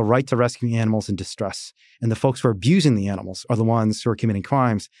 you have the right to rescue animals in distress, and the folks who are abusing the animals are the ones who are committing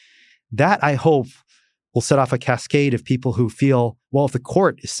crimes, that I hope will set off a cascade of people who feel, well, if the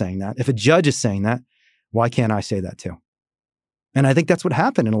court is saying that, if a judge is saying that, why can't I say that too? And I think that's what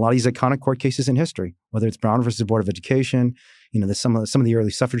happened in a lot of these iconic court cases in history, whether it's Brown versus the Board of Education, there's some of the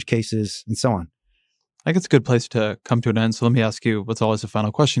early suffrage cases and so on. I think it's a good place to come to an end. So let me ask you what's always a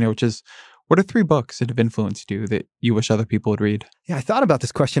final question here, which is, what are 3 books that have influenced you that you wish other people would read? Yeah, I thought about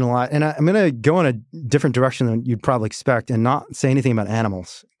this question a lot, and I'm going to go in a different direction than you'd probably expect and not say anything about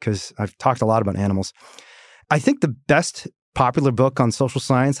animals, because I've talked a lot about animals. I think the best popular book on social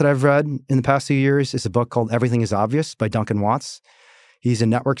science that I've read in the past few years is a book called Everything is Obvious by Duncan Watts. He's a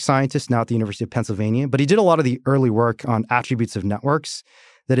network scientist now at the University of Pennsylvania, but he did a lot of the early work on attributes of networks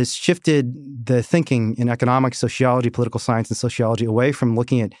that has shifted the thinking in economics, sociology, political science, and sociology away from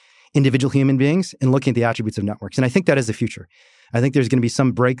looking at individual human beings and looking at the attributes of networks. And I think that is the future. I think there's going to be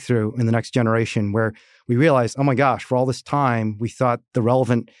some breakthrough in the next generation where we realize, oh my gosh, for all this time, we thought the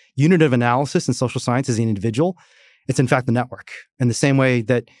relevant unit of analysis in social science is the individual. It's in fact the network. In the same way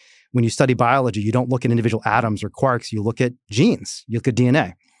that when you study biology, you don't look at individual atoms or quarks, you look at genes, you look at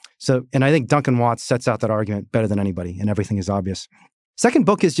DNA. So, and I think Duncan Watts sets out that argument better than anybody, and Everything is Obvious. Second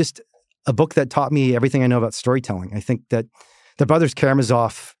book is just a book that taught me everything I know about storytelling. I think that The Brothers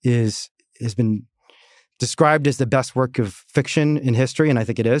Karamazov has been described as the best work of fiction in history, and I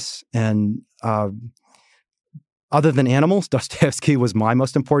think it is. And other than animals, Dostoevsky was my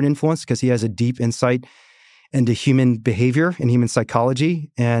most important influence because he has a deep insight into human behavior and human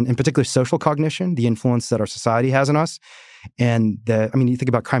psychology, and in particular social cognition, the influence that our society has on us. And you think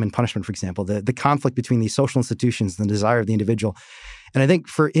about Crime and Punishment, for example, the conflict between these social institutions and the desire of the individual. And I think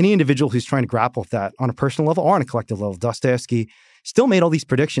for any individual who's trying to grapple with that on a personal level or on a collective level, Dostoevsky still made all these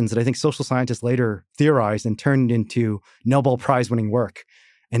predictions that I think social scientists later theorized and turned into Nobel Prize-winning work.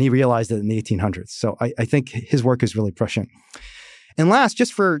 And he realized it in the 1800s. So I think his work is really prescient. And last,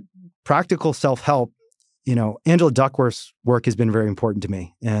 just for practical self-help, Angela Duckworth's work has been very important to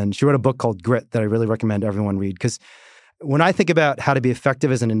me. And she wrote a book called Grit that I really recommend everyone read, because when I think about how to be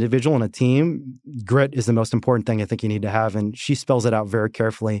effective as an individual and a team, grit is the most important thing I think you need to have. And she spells it out very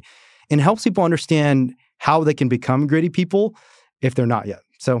carefully and helps people understand how they can become gritty people if they're not yet.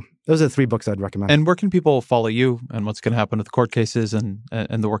 So those are the 3 books I'd recommend. And where can people follow you and what's going to happen with the court cases and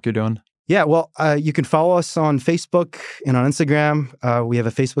the work you're doing? Yeah, well, you can follow us on Facebook and on Instagram. We have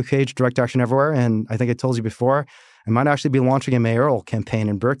a Facebook page, Direct Action Everywhere. And I think I told you before, I might actually be launching a mayoral campaign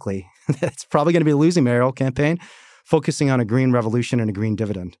in Berkeley. It's probably going to be a losing mayoral campaign, focusing on a green revolution and a green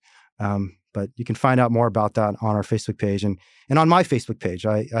dividend. But you can find out more about that on our Facebook page. And on my Facebook page,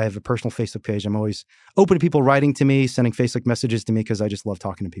 I have a personal Facebook page. I'm always open to people writing to me, sending Facebook messages to me, because I just love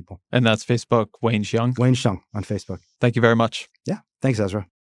talking to people. And that's Facebook, Wayne Hsiung? Wayne Hsiung on Facebook. Thank you very much. Yeah. Thanks, Ezra.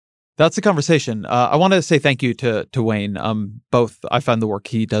 That's the conversation. I want to say thank you to Wayne. Both, I find the work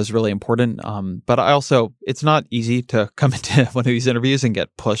he does really important, but I also, it's not easy to come into one of these interviews and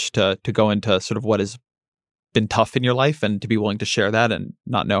get pushed to go into sort of what has been tough in your life and to be willing to share that and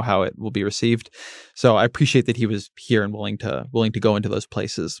not know how it will be received. So I appreciate that he was here and willing to go into those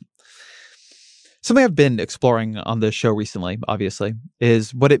places. Something I've been exploring on this show recently, obviously,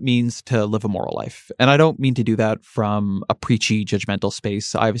 is what it means to live a moral life. And I don't mean to do that from a preachy, judgmental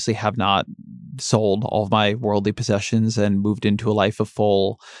space. I obviously have not sold all of my worldly possessions and moved into a life of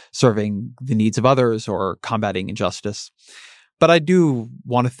full serving the needs of others or combating injustice. But I do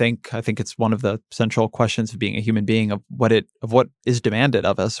want to think, I think it's one of the central questions of being a human being, of what is demanded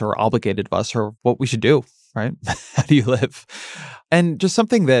of us or obligated of us or what we should do, right? How do you live? And just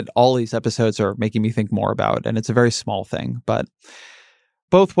something that all these episodes are making me think more about. And it's a very small thing, but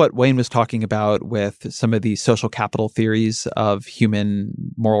both what Wayne was talking about with some of these social capital theories of human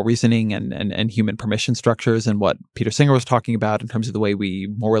moral reasoning and human permission structures, and what Peter Singer was talking about in terms of the way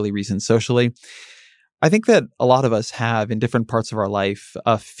we morally reason socially. I think that a lot of us have in different parts of our life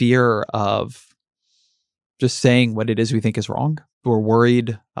a fear of just saying what it is we think is wrong. We're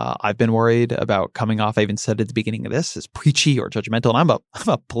worried. I've been worried about coming off. I even said at the beginning of this as preachy or judgmental. And I'm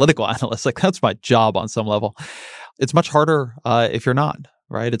a political analyst. Like, that's my job on some level. It's much harder if you're not,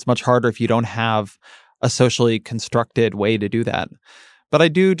 right? It's much harder if you don't have a socially constructed way to do that. But I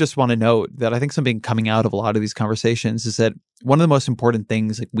do just want to note that I think something coming out of a lot of these conversations is that one of the most important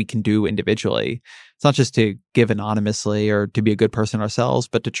things like we can do individually, it's not just to give anonymously or to be a good person ourselves,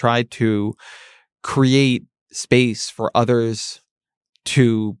 but to try to create space for others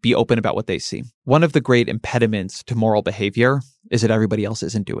to be open about what they see. One of the great impediments to moral behavior is that everybody else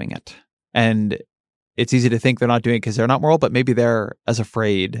isn't doing it. And it's easy to think they're not doing it because they're not moral, but maybe they're as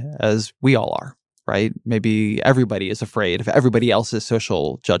afraid as we all are, right? Maybe everybody is afraid of everybody else's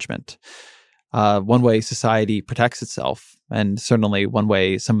social judgment. One way society protects itself, and certainly one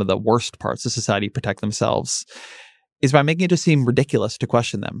way some of the worst parts of society protect themselves, is by making it just seem ridiculous to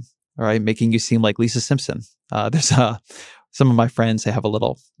question them, right? Making you seem like Lisa Simpson. There's some of my friends, they have a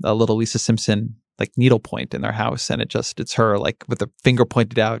little Lisa Simpson like needlepoint in their house, and it's her like with the finger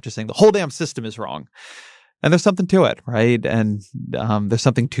pointed out, just saying the whole damn system is wrong. And there's something to it, right? And there's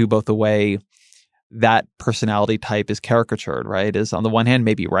something to both the way that personality type is caricatured, right? Is on the one hand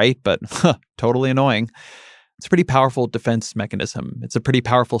maybe right, but totally annoying. It's a pretty powerful defense mechanism. It's a pretty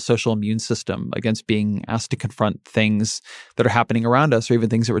powerful social immune system against being asked to confront things that are happening around us or even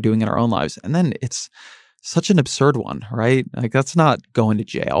things that we're doing in our own lives. And then it's such an absurd one, right? Like, that's not going to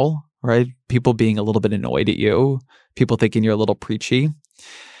jail, right? People being a little bit annoyed at you, people thinking you're a little preachy.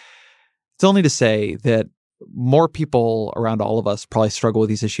 It's only to say that more people around all of us probably struggle with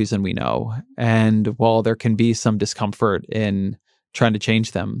these issues than we know. And while there can be some discomfort in trying to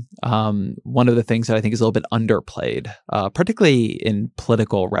change them, one of the things that I think is a little bit underplayed, particularly in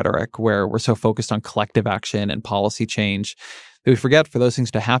political rhetoric, where we're so focused on collective action and policy change, that we forget for those things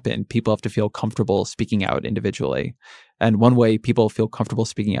to happen, people have to feel comfortable speaking out individually. And one way people feel comfortable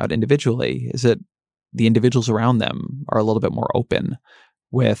speaking out individually is that the individuals around them are a little bit more open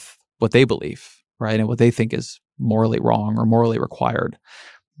with what they believe, right? And what they think is morally wrong or morally required.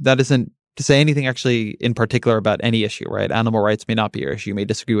 That isn't to say anything actually in particular about any issue, right? Animal rights may not be your issue. You may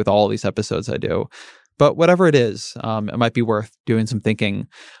disagree with all these episodes I do. But whatever it is, it might be worth doing some thinking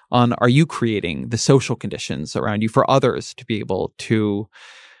on, are you creating the social conditions around you for others to be able to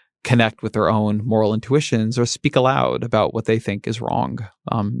connect with their own moral intuitions or speak aloud about what they think is wrong?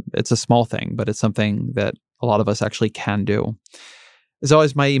 It's a small thing, but it's something that a lot of us actually can do. As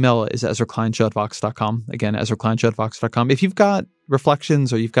always, my email is EzraKleinShow@Vox.com. Again, EzraKleinShow@Vox.com. If you've got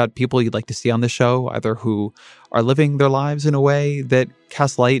reflections or you've got people you'd like to see on the show, either who are living their lives in a way that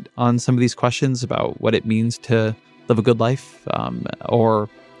casts light on some of these questions about what it means to live a good life, or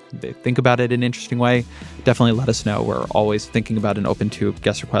they think about it in an interesting way, definitely let us know. We're always thinking about and open to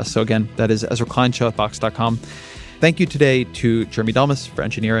guest requests. So again, that is EzraKleinShow@Vox.com. Thank you today to Jeremy Delmas for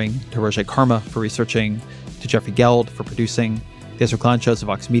engineering, to Roger Karma for researching, to Jeffrey Geld for producing. The Ezra Klein Show is a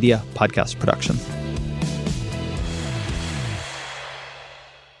Vox Media podcast production.